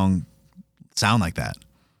that song sound like that.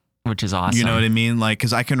 Which is awesome. You know what I mean? Like,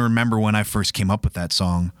 because I can remember when I first came up with that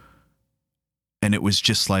song, and it was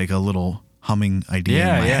just like a little humming idea in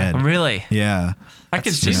my head. Really? Yeah, I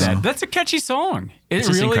can see just- that. That's a catchy song. It's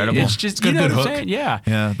just incredible. It's just It's got a you know good what I'm hook. saying? Yeah.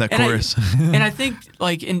 yeah, that And chorus. And I think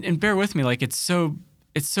like and bear with me, like it's so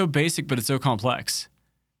basic, but it's so complex.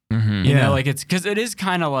 Mm-hmm. You Yeah. know, like it's because it is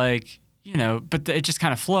kind of like but it just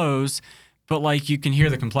kind of flows. But like you can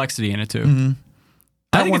hear the complexity in it too. Mhm.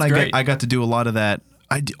 I That think one it's great. I got to do a lot of that.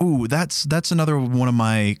 That's another one of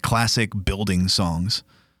my classic building songs.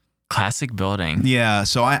 Classic building. Yeah,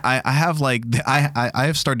 so I have like I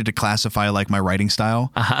have started to classify like my writing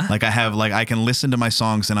style. Like I can listen to my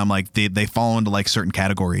songs and I'm like they fall into like certain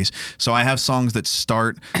categories. So I have songs that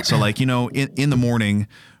start so like in the morning,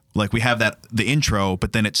 like we have the intro,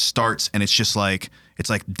 but then it starts and it's just like it's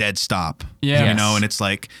like dead stop. Yeah. And it's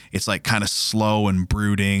like kind of slow and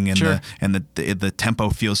brooding and Sure. the tempo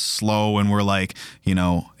feels slow and we're like,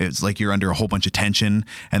 it's like you're under a whole bunch of tension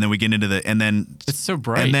and then we get into it's so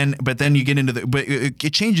bright. but then you get into but it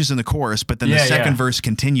changes in the chorus, but then the second verse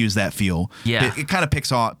continues that feel. Yeah. It kind of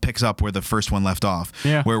picks up where the first one left off.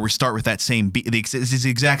 Yeah. Where we start with that same beat, it's the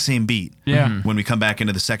exact same beat. Yeah. When we come back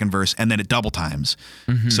into the second verse and then it double times.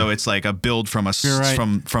 So it's like a build from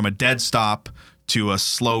from a dead stop to a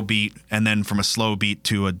slow beat, and then from a slow beat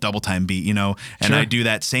to a double time beat, and Sure. I do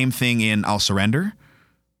that same thing in I'll Surrender.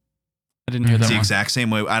 I didn't hear that It's the one. exact same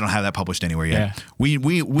way. I don't have that published anywhere yet. Yeah. We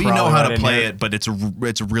Probably know how why I to didn't play hear it, but it's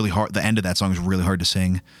really hard. The end of that song is really hard to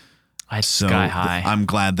sing. It's So sky high. I'm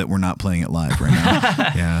glad that we're not playing it live right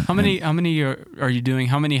now. Yeah. How many are you doing?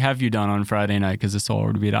 How many have you done on Friday night? Because it's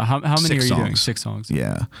all to be out. How many 6 are you doing? songs. 6 songs.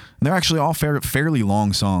 Yeah. And they're actually all fairly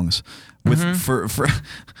long songs. With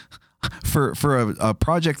for a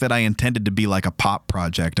project that I intended to be like a pop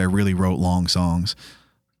project, I really wrote long songs.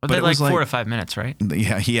 But but they're it like was 4 to 5 minutes, right?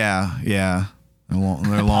 Yeah.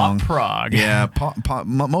 They're long. Pop prog. Yeah,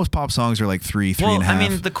 most pop songs are like three Well, and a half. I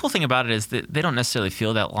mean, the cool thing about it is that they don't necessarily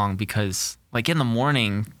feel that long because, like, in the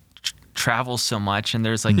morning, travels so much, and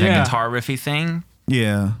there's like Yeah. that guitar riffy thing.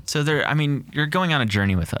 yeah. So you're going on a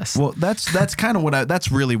journey with us. Well, that's kind of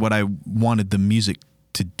that's really what I wanted the music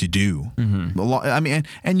to do. I mean,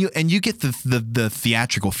 and you get the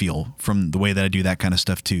theatrical feel from the way that I do that kind of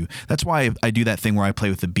stuff too. That's why I do that thing where I play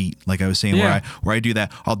with the beat, like I was saying, Yeah. where I do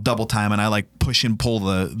that. I'll double time and I like push and pull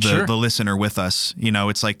Sure. the listener with us.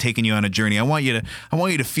 It's like taking you on a journey. I want you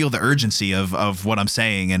to feel the urgency of what I'm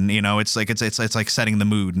saying, and it's like setting the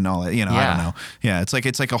mood and all that. I don't know. Yeah, it's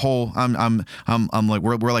like a whole. I'm like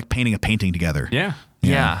we're like painting a painting together. Yeah.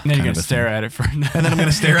 Yeah. And then you're kind gonna of a stare at it for. And then I'm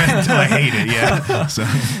gonna stare at it until I hate it. Yeah. So.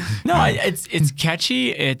 No, it's catchy.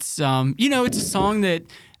 It's it's a song that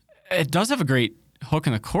it does have a great hook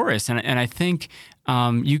in the chorus, and I think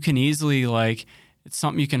you can easily like it's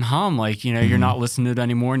something you can hum. Like you're not listening to it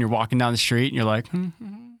anymore, and you're walking down the street, and you're like.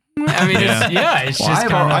 I mean, it's Well, just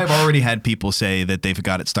kind of. I've already had people say that they've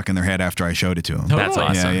got it stuck in their head after I showed it to them. That's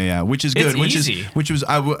Totally. awesome. Yeah, which is good. It's easy. Which was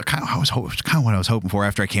kind of what I was hoping for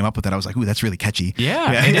after I came up with that. I was like, ooh, that's really catchy.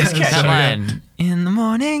 Yeah, it is catchy. That So, line, in the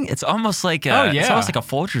morning, it's almost like it's almost like a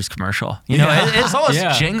Folgers commercial. It's almost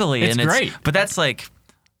Yeah. jingly, It's and great. But that's like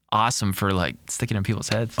awesome for like sticking in people's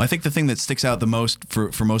heads. I think the thing that sticks out the most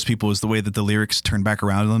for most people is the way that the lyrics turn back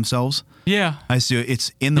around on themselves. Yeah. I see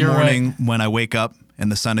it's in the You're morning when I wake up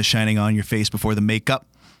and the sun is shining on your face before the makeup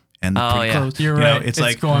and the Oh, pretty yeah. clothes. You're You know, right. it's It's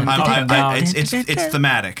like going up and down. it's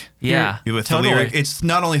thematic. Yeah. With Totally. the lyric, it's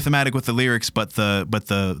not only thematic with the lyrics, but the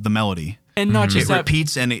melody. And not It just that.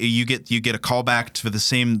 repeats, and you get a callback to the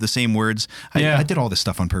same words. Yeah. I did all this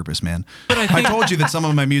stuff on purpose, man. But I I think- told you that some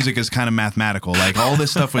of my music is kind of mathematical. Like all this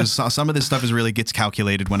stuff was some of this stuff is really gets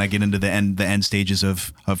calculated when I get into the end stages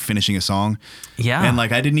of finishing a song. Yeah. And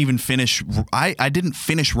like I didn't even finish. I didn't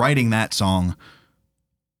finish writing that song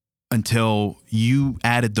until you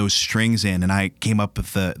added those strings in, and I came up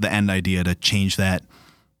with the end idea to change that.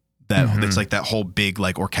 It's like that whole big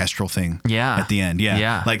like orchestral thing. Yeah. At the end, yeah.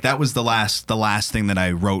 Yeah. Like that was the last thing that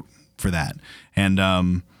I wrote for that, and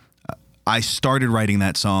I started writing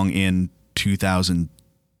that song in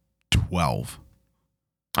 2012.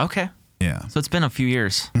 Okay. Yeah. So it's been a few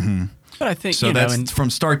years. But I think So that's from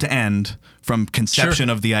start to end, from conception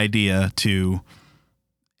of the idea to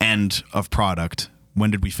end of product. When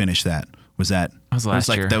did we finish that? Was that? was last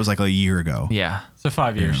year. That was like a year ago. Yeah. so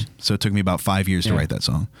 5 years. So it took me about 5 years to Yeah. write that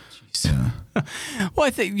song. Yeah. Well,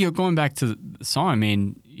 I think going back to the song. I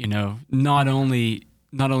mean, not only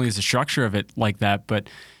is the structure of it like that, but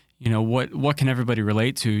what can everybody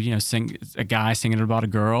relate to? Sing a guy singing about a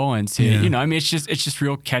girl and see. Yeah. I mean, it's just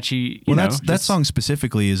real catchy. Well, that song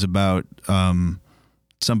specifically is about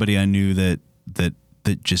somebody I knew that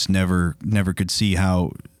just never could see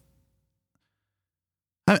how.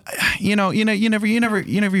 You never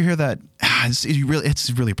hear that. It's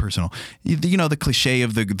really personal. The cliche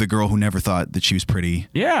of the girl who never thought that she was pretty.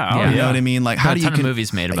 Yeah. Oh, Yeah. yeah. You know what I mean? Like, how There are do a you? ton of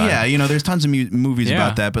movies made about it. Yeah, there's tons of movies Yeah.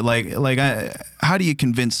 about that. But how do you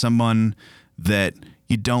convince someone that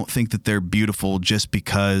you don't think that they're beautiful just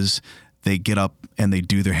because they get up and they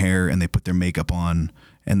do their hair and they put their makeup on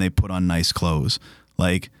and they put on nice clothes?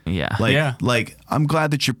 Yeah. Like I'm glad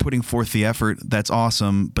that you're putting forth the effort. That's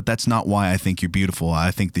awesome, but that's not why I think you're beautiful. I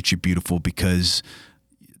think that you're beautiful because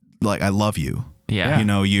like I love you. Yeah. You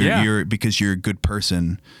know, Yeah. you're because you're a good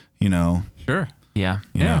person, you know. Sure. Yeah.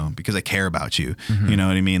 You know, because I care about you. You know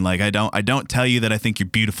what I mean? Like I don't tell you that I think you're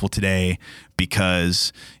beautiful today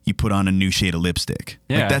because you put on a new shade of lipstick.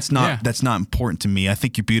 Yeah. Like that's not important to me. I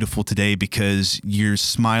think you're beautiful today because you're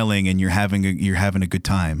smiling and you're having a good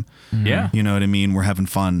time. Yeah. You know what I mean? We're having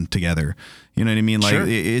fun together. You know what I mean? Like Sure.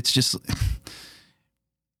 it's just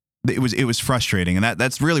it was frustrating, and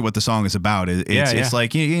that's really what the song is about. It's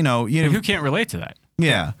like you know Who can't relate to that?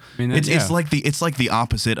 yeah. I mean, It's like the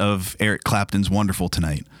opposite of Eric Clapton's "Wonderful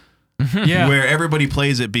Tonight," Yeah. where everybody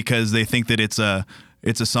plays it because they think that it's a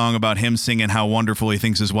song about him singing how wonderful he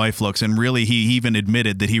thinks his wife looks, and really he even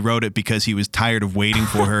admitted that he wrote it because he was tired of waiting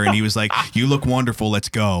for her, and he was like, "You look wonderful, let's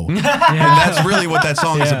go." And that's really what that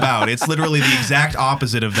song is about. It's literally the exact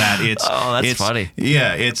opposite of that. It's that's funny.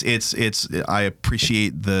 Yeah, it's I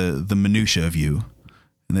appreciate the minutia of you.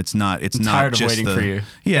 And it's not not tired of just waiting for you.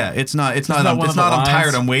 Yeah, it's not not one of the I'm tired,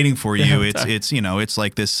 lines? I'm waiting for you. Yeah. It's you know, it's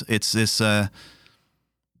like this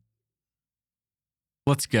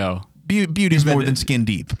Let's go. beauty's more than skin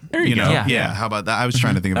deep. There you go. know? Yeah. Yeah. How about that? I was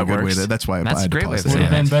trying to think of That a good works. way. That's why That's I had a great to way pause of there. Would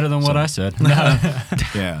have saying been better than what I said.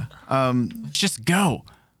 Yeah. Let's just go.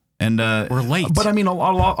 And We're late. But I mean, a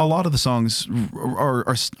lot of the songs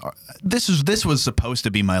are this was supposed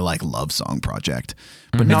to be my like love song project,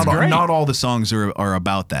 but It's great. not all the songs are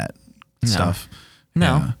about that stuff. No.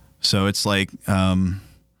 Yeah. So it's like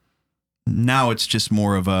now it's just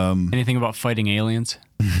more of Anything about fighting aliens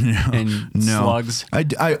and slugs?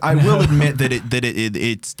 I will admit that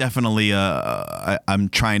it's definitely I'm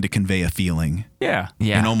trying to convey a feeling Yeah.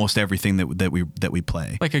 Yeah. in almost everything that we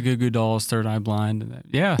play. Like a Goo Goo Dolls, Third Eye Blind.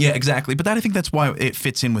 Yeah. Yeah, exactly. But I think that's why it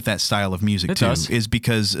fits in with that style of music It too. does. Is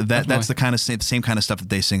because that's the kind of the same kind of stuff that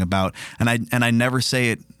they sing about, and I never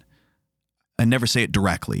say it. I never say it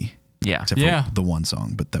directly. Yeah. Except Yeah. for the one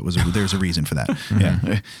song, but there's a reason for that.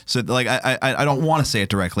 Yeah. So like I don't want to say it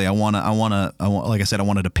directly. I want like I said, I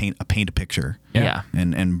wanted to paint a picture. Yeah.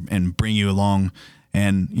 And bring you along,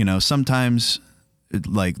 and you know sometimes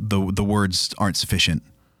like the words aren't sufficient,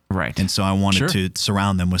 Right. and so I wanted Sure. to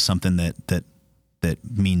surround them with something that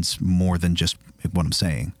means more than just what I'm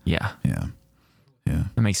saying. Yeah. Yeah. Yeah.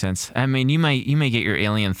 That makes sense. I mean, you may get your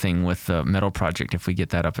alien thing with the metal project if we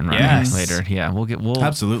get that up and running Yes. later. Yeah, we'll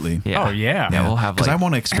Absolutely. Yeah. Oh, yeah. Yeah, we'll have Because like I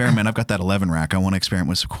want to experiment. I've got that 11 rack. I want to experiment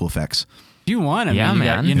with some cool effects. If you want, I Yeah, mean,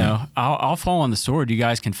 man. you know, I'll fall on the sword. You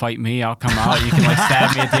guys can fight me. I'll come out. You can like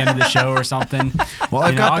stab me at the end of the show or something. Well,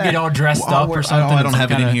 I'll get all dressed up or something. I don't Some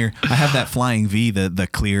have it in kinda- here. I have that flying V, the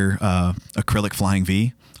clear acrylic flying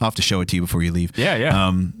V. I'll have to show it to you before you leave. Yeah,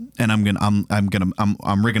 yeah. And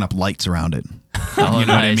I'm rigging up lights around it. Oh, You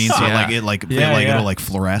know what I nice. mean? So Yeah. Yeah. it'll like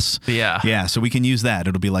fluoresce. Yeah. Yeah. So we can use that.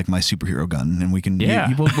 It'll be like my superhero gun, and we can.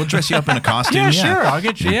 Yeah. We'll dress you up in a costume. Yeah, sure. I'll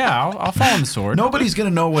get you. Yeah, I'll fall on the sword. Nobody's gonna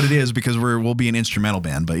know what it is because we'll be an instrumental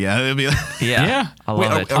band. But yeah, it'll be. Yeah. Yeah. I love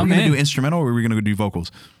Wait, it. are we I'm gonna in. do instrumental or are we gonna do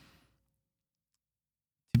vocals?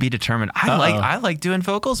 To be determined. Uh-oh. I like doing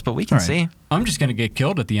vocals, but we can All right. see. I'm just gonna get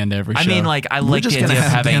killed at the end of every show. I mean, like I We're like just the gonna idea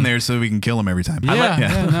of have Dan having. there so we can kill him every time. yeah, like-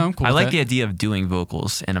 yeah, no, I'm cool. I with like that. the idea of doing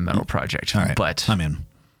vocals in a metal project. All right, But I'm in.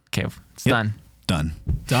 okay, it's Yep. done. Done.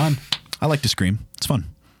 Done. I like to scream. It's fun.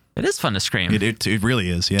 It is fun to scream. It really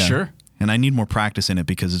is. Yeah. Sure. And I need more practice in it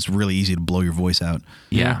because it's really easy to blow your voice out.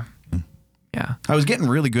 Yeah. Yeah. I was getting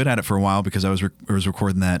really good at it for a while because I was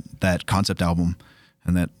recording that concept album,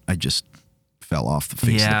 and that I just fell off the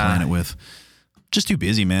face of the Yeah. planet with. Just too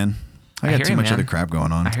busy, man. I I got hear too you, much man. other crap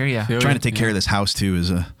going on. I hear you. Feel Trying you. to take care of this house too is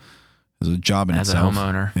a job in As a itself.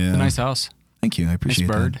 homeowner. Yeah. It's a nice house. Thank you. I Nice appreciate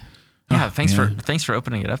bird. that. Yeah. Thanks yeah. for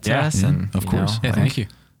opening it up to Yeah. us. Yeah, And of you course. know, Yeah, like, thank you.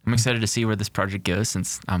 I'm excited to see where this project goes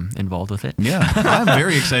since I'm involved with it. Yeah, I'm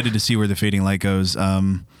very excited to see where the Fading Light goes.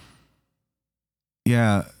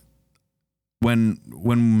 Yeah, when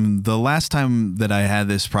the last time that I had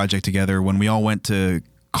this project together, when we all went to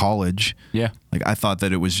college, Yeah. like I thought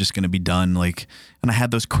that it was just going to be done. Like, and I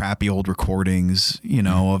had those crappy old recordings, you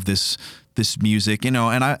know, of this music, you know.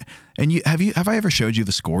 And have I ever showed you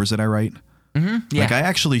the scores that I write? Mm-hmm. Yeah. Like I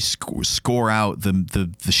actually score out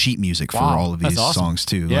the sheet music for Wow, all of that's these awesome. songs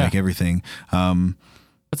too, Yeah. like everything.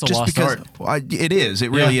 That's a Just lost because art. it is,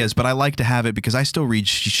 it really Yeah. is. But I like to have it because I still read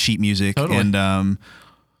sheet music, Totally. and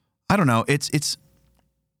I don't know. It's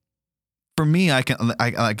for me. I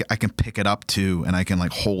can pick it up too, and I can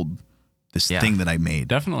like hold this Yeah. thing that I made.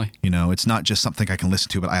 Definitely. You know, it's not just something I can listen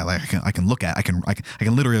to, but I can look at. I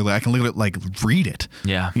can literally like read it.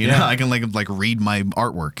 Yeah. You Yeah. know, I can like read my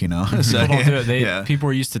artwork. You know, so, People don't do it. yeah. People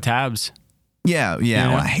are used to tabs. Yeah. Yeah.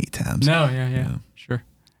 Well, I hate tabs. No, yeah. Sure.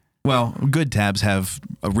 Well, good tabs have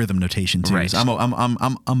a rhythm notation too. Right. So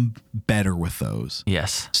I'm better with those.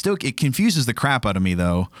 Yes. Still, it confuses the crap out of me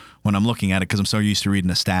though when I'm looking at it because I'm so used to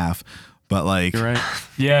reading a staff. But like, You're right.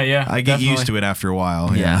 Yeah. I get used to it after a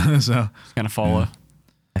while. Yeah. So Kind of follow.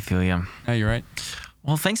 I feel you. Yeah, you're right.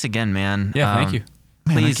 Well, thanks again, man. Yeah, thank you.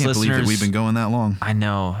 man, Please, I can't believe that listeners, we've been going that long. I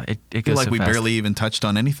know it I goes feel like so we fast. barely even touched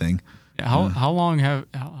on anything. Yeah, how long have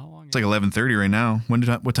how long? It's like 11:30 right now.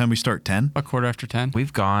 What time we start? 10? A quarter after 10.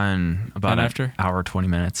 We've gone about 10 an after? hour 20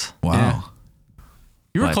 minutes. Wow. Yeah.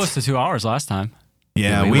 You were But- close to 2 hours last time.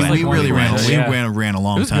 Yeah, Yeah, we, we we went- really we ran. went- We yeah. ran a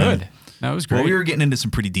long It was time. good. That was great. Well, we were getting into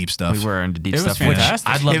some pretty deep stuff. We were into deep It was stuff. which fantastic.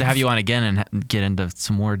 I'd love to If- have you on again and get into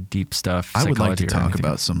some more deep stuff. I would like to psychology or talk anything.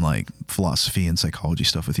 about some like philosophy and psychology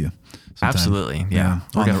stuff with you. sometime. Absolutely. Yeah.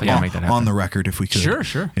 We're On definitely the, gonna make that happen. on the record if we could.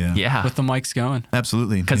 Sure. Yeah. Yeah. With the mics going.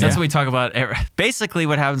 Absolutely. Because yeah. that's what we talk about. Basically,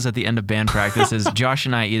 what happens at the end of band practice is Josh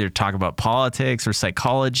and I either talk about politics or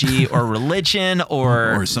psychology or religion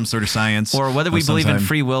or some sort of science or whether we believe in sometime.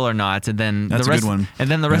 free will or not. And then That's the a rest, good one.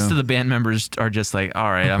 And then the rest Yeah. of the band members are just like,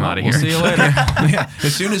 all right, I'm out of We'll here. see you later. Yeah.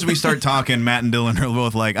 As soon as we start talking, Matt and Dylan are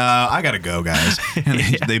both like, I gotta go, guys. And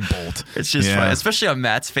they bolt. It's just Yeah. funny, especially on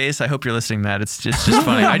Matt's face. I hope you're listening, Matt. It's just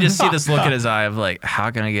funny. I just see this look in his eye of like, how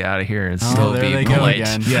can I get out of here and still there be they go polite?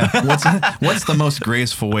 again. Yeah. What's the most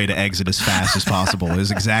graceful way to exit as fast as possible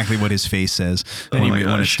is exactly what his face says when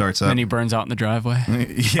it starts up. Then he burns out in the driveway.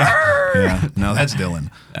 Yeah. No, that's Dylan.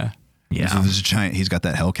 Yeah. So there's a giant, he's got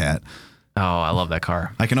that Hellcat. Oh, I love that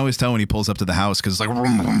car. I can always tell when he pulls up to the house because it's like,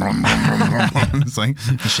 it's like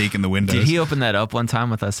shaking the windows. Did he open that up one time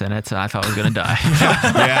with us in it? And I thought I was gonna die.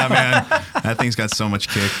 Yeah, man. That thing's got so much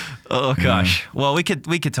kick. Oh gosh. Well, we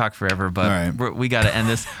could talk forever, but All right. we got to end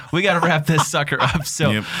this. We got to wrap this sucker up.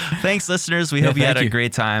 So, Yep. thanks, listeners. We hope you thank had a you.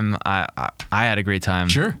 great time. I had a great time.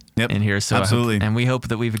 Sure. Yep. In here, so Absolutely. and we hope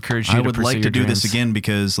that we've encouraged you. I would pursue like to your do this dreams. again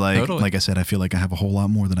because, Totally. like I said, I feel like I have a whole lot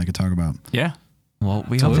more than I could talk about. Yeah. Well,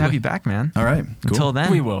 we hope to Totally. have you back, man. All right. Cool. Until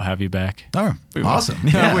then, We will have you back. All right. We will. Awesome.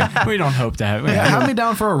 Yeah. we don't hope to have Yeah, have me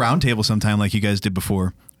down for a roundtable sometime like you guys did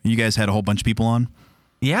before. You guys had a whole bunch of people on.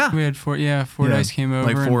 yeah. We had four guys came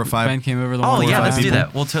over. Like 4 or and 5. Ben came over. The Oh one yeah, five let's do people.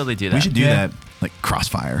 that. We'll totally do that. We should do Yeah. that. Like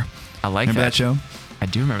Crossfire. I like Remember that show? I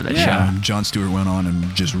do remember that Yeah. show. Jon Stewart went on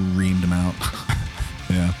and just reamed him out.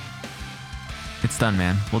 Yeah. It's done,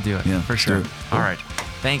 man. We'll do it. Yeah, for let's sure. do it. All right.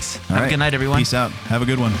 Thanks. All Have a right. good night, everyone. Peace out. Have a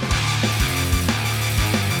good one.